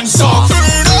처음만 서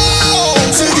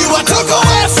특유와 더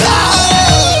고했어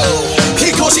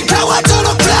이곳이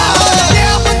가와도록 cloud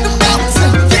Yeah I'm on the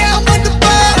mountain Yeah I'm on the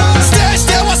bar Stage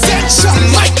there was action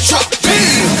Mic drop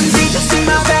bam Did you see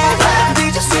my bag?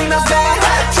 Did you see my bag?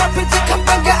 Drop it to come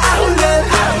back outlet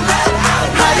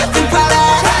How you think about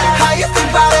it? How you think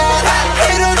about it?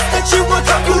 Haters that you were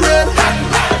calculated.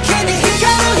 Can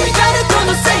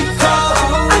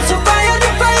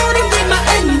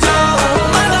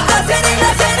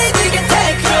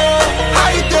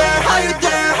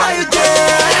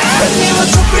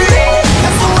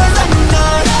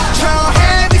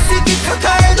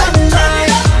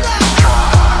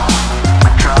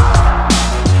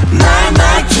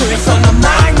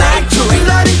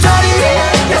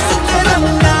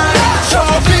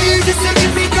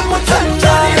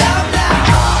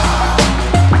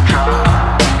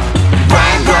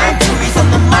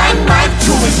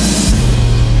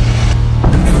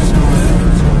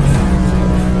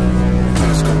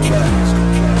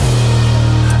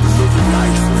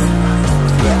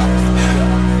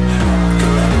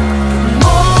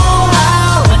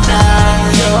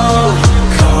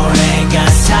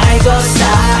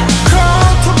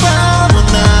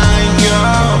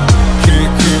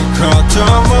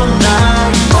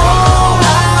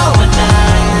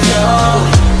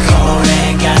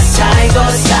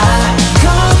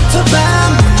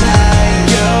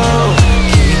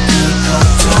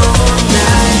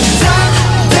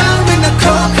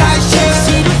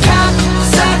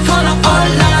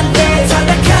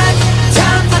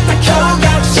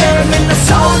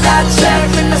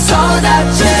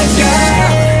쏟아질게.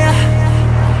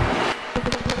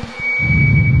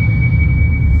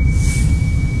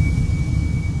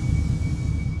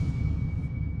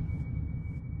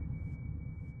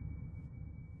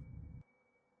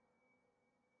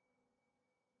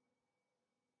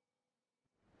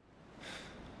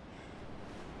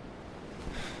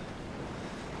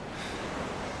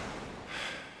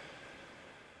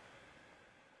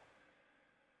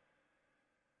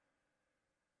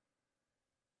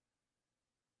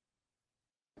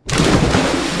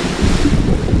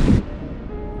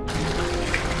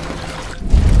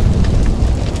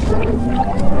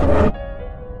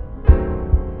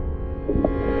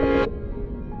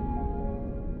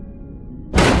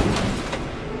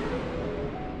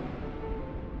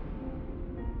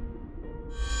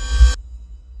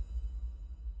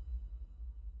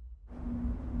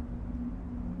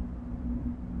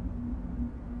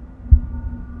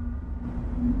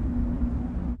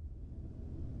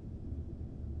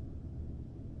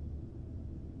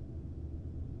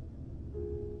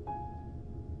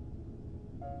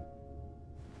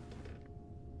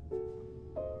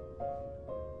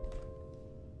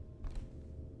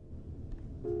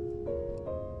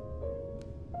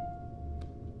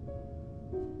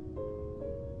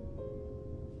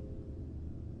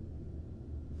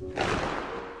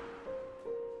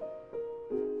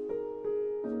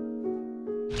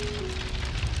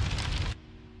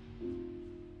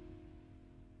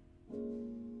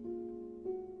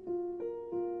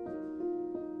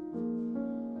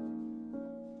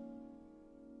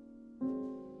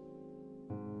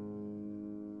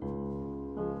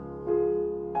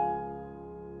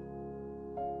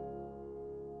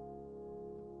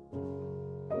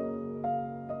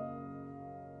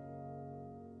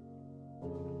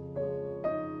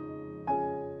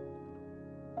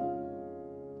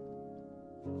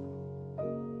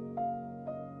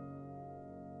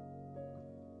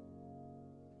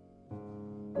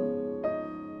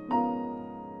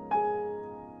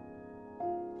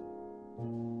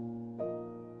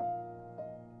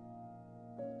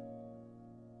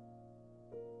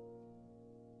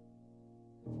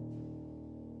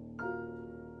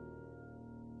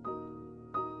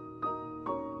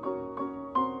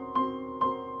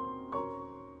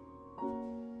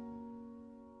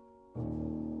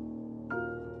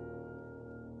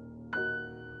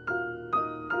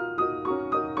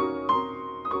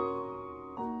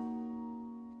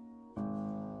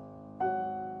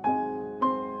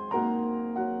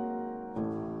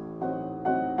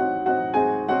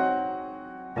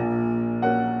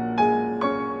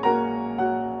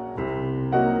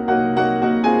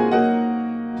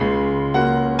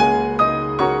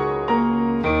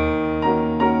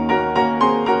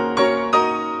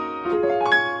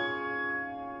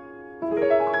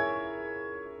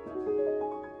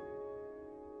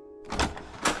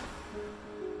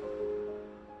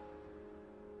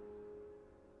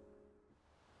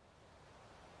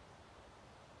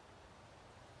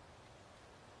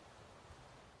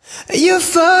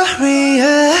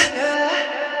 Euphoria.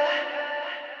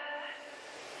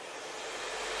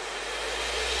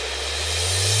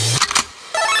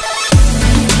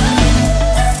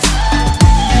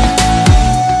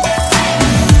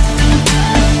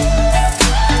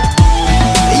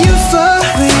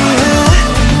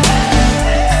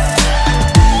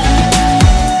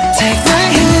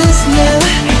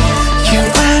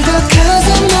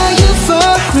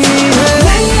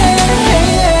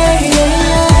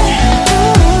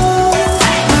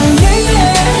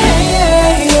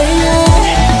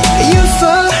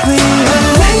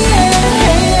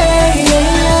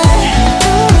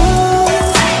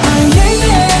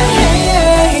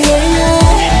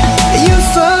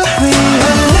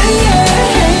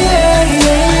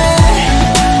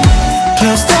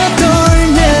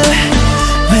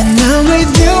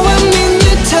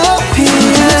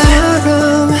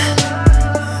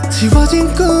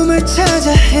 지워진 꿈을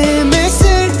찾아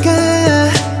헤맸을까.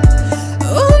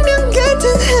 운명 같은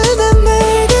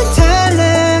하나말과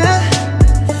달라.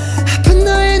 아픈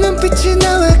너의 눈빛이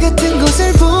나와 같은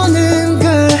곳을 보는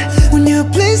걸. When you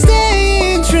please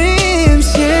stay in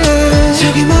dreams, yeah.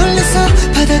 저기 멀리서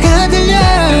바다가 들려.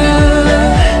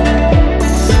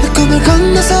 꿈을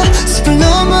건너서 숲을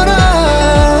너머로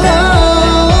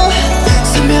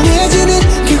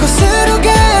선명해지는 그곳으로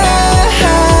가.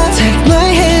 Take my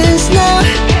hands now.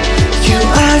 You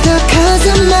are the cause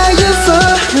of my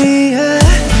euphoria.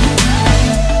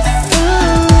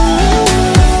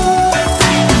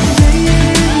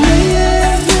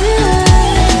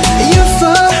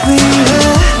 Euphoria.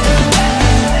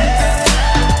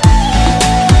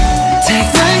 Take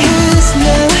my hands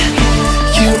now.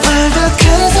 You are the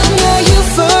cause of my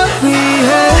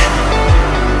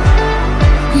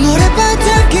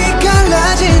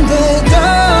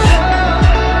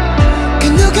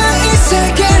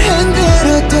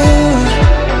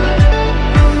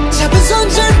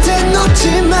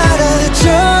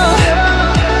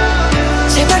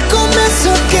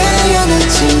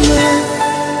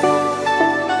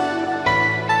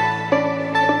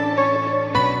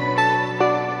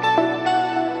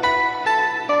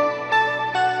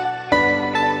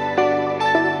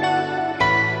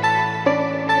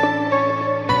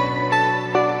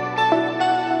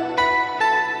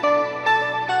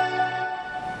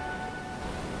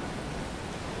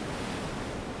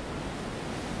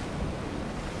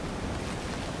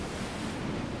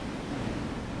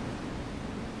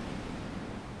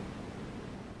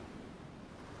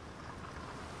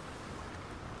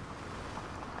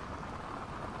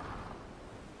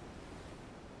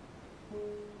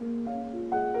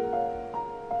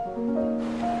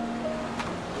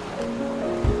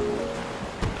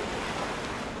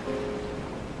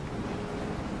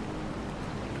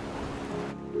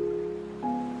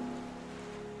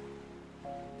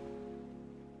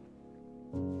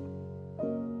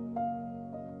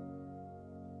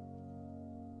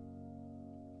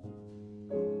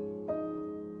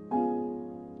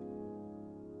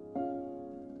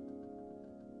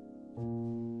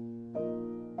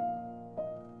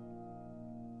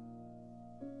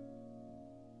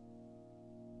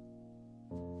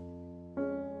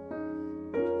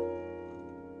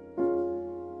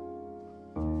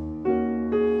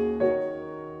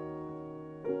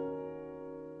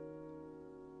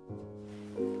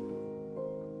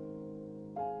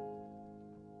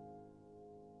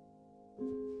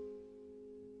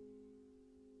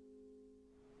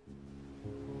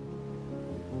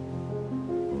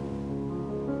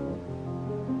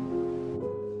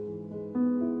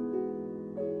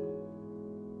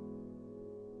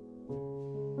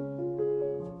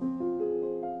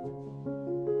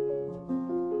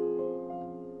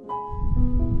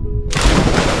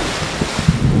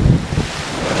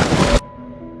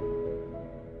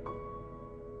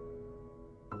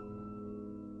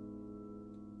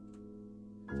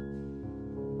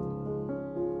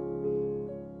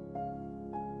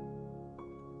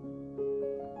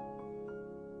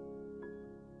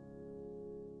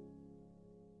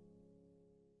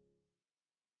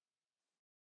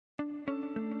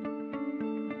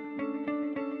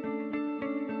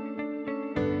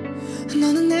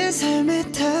너는 내 삶에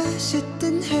다시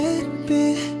뜬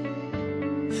햇빛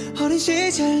어린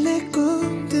시절 내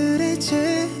꿈들의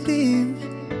재림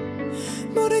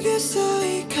모르겠어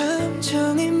이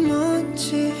감정이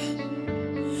뭔지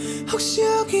혹시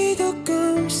여기도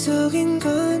꿈속인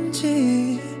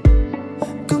건지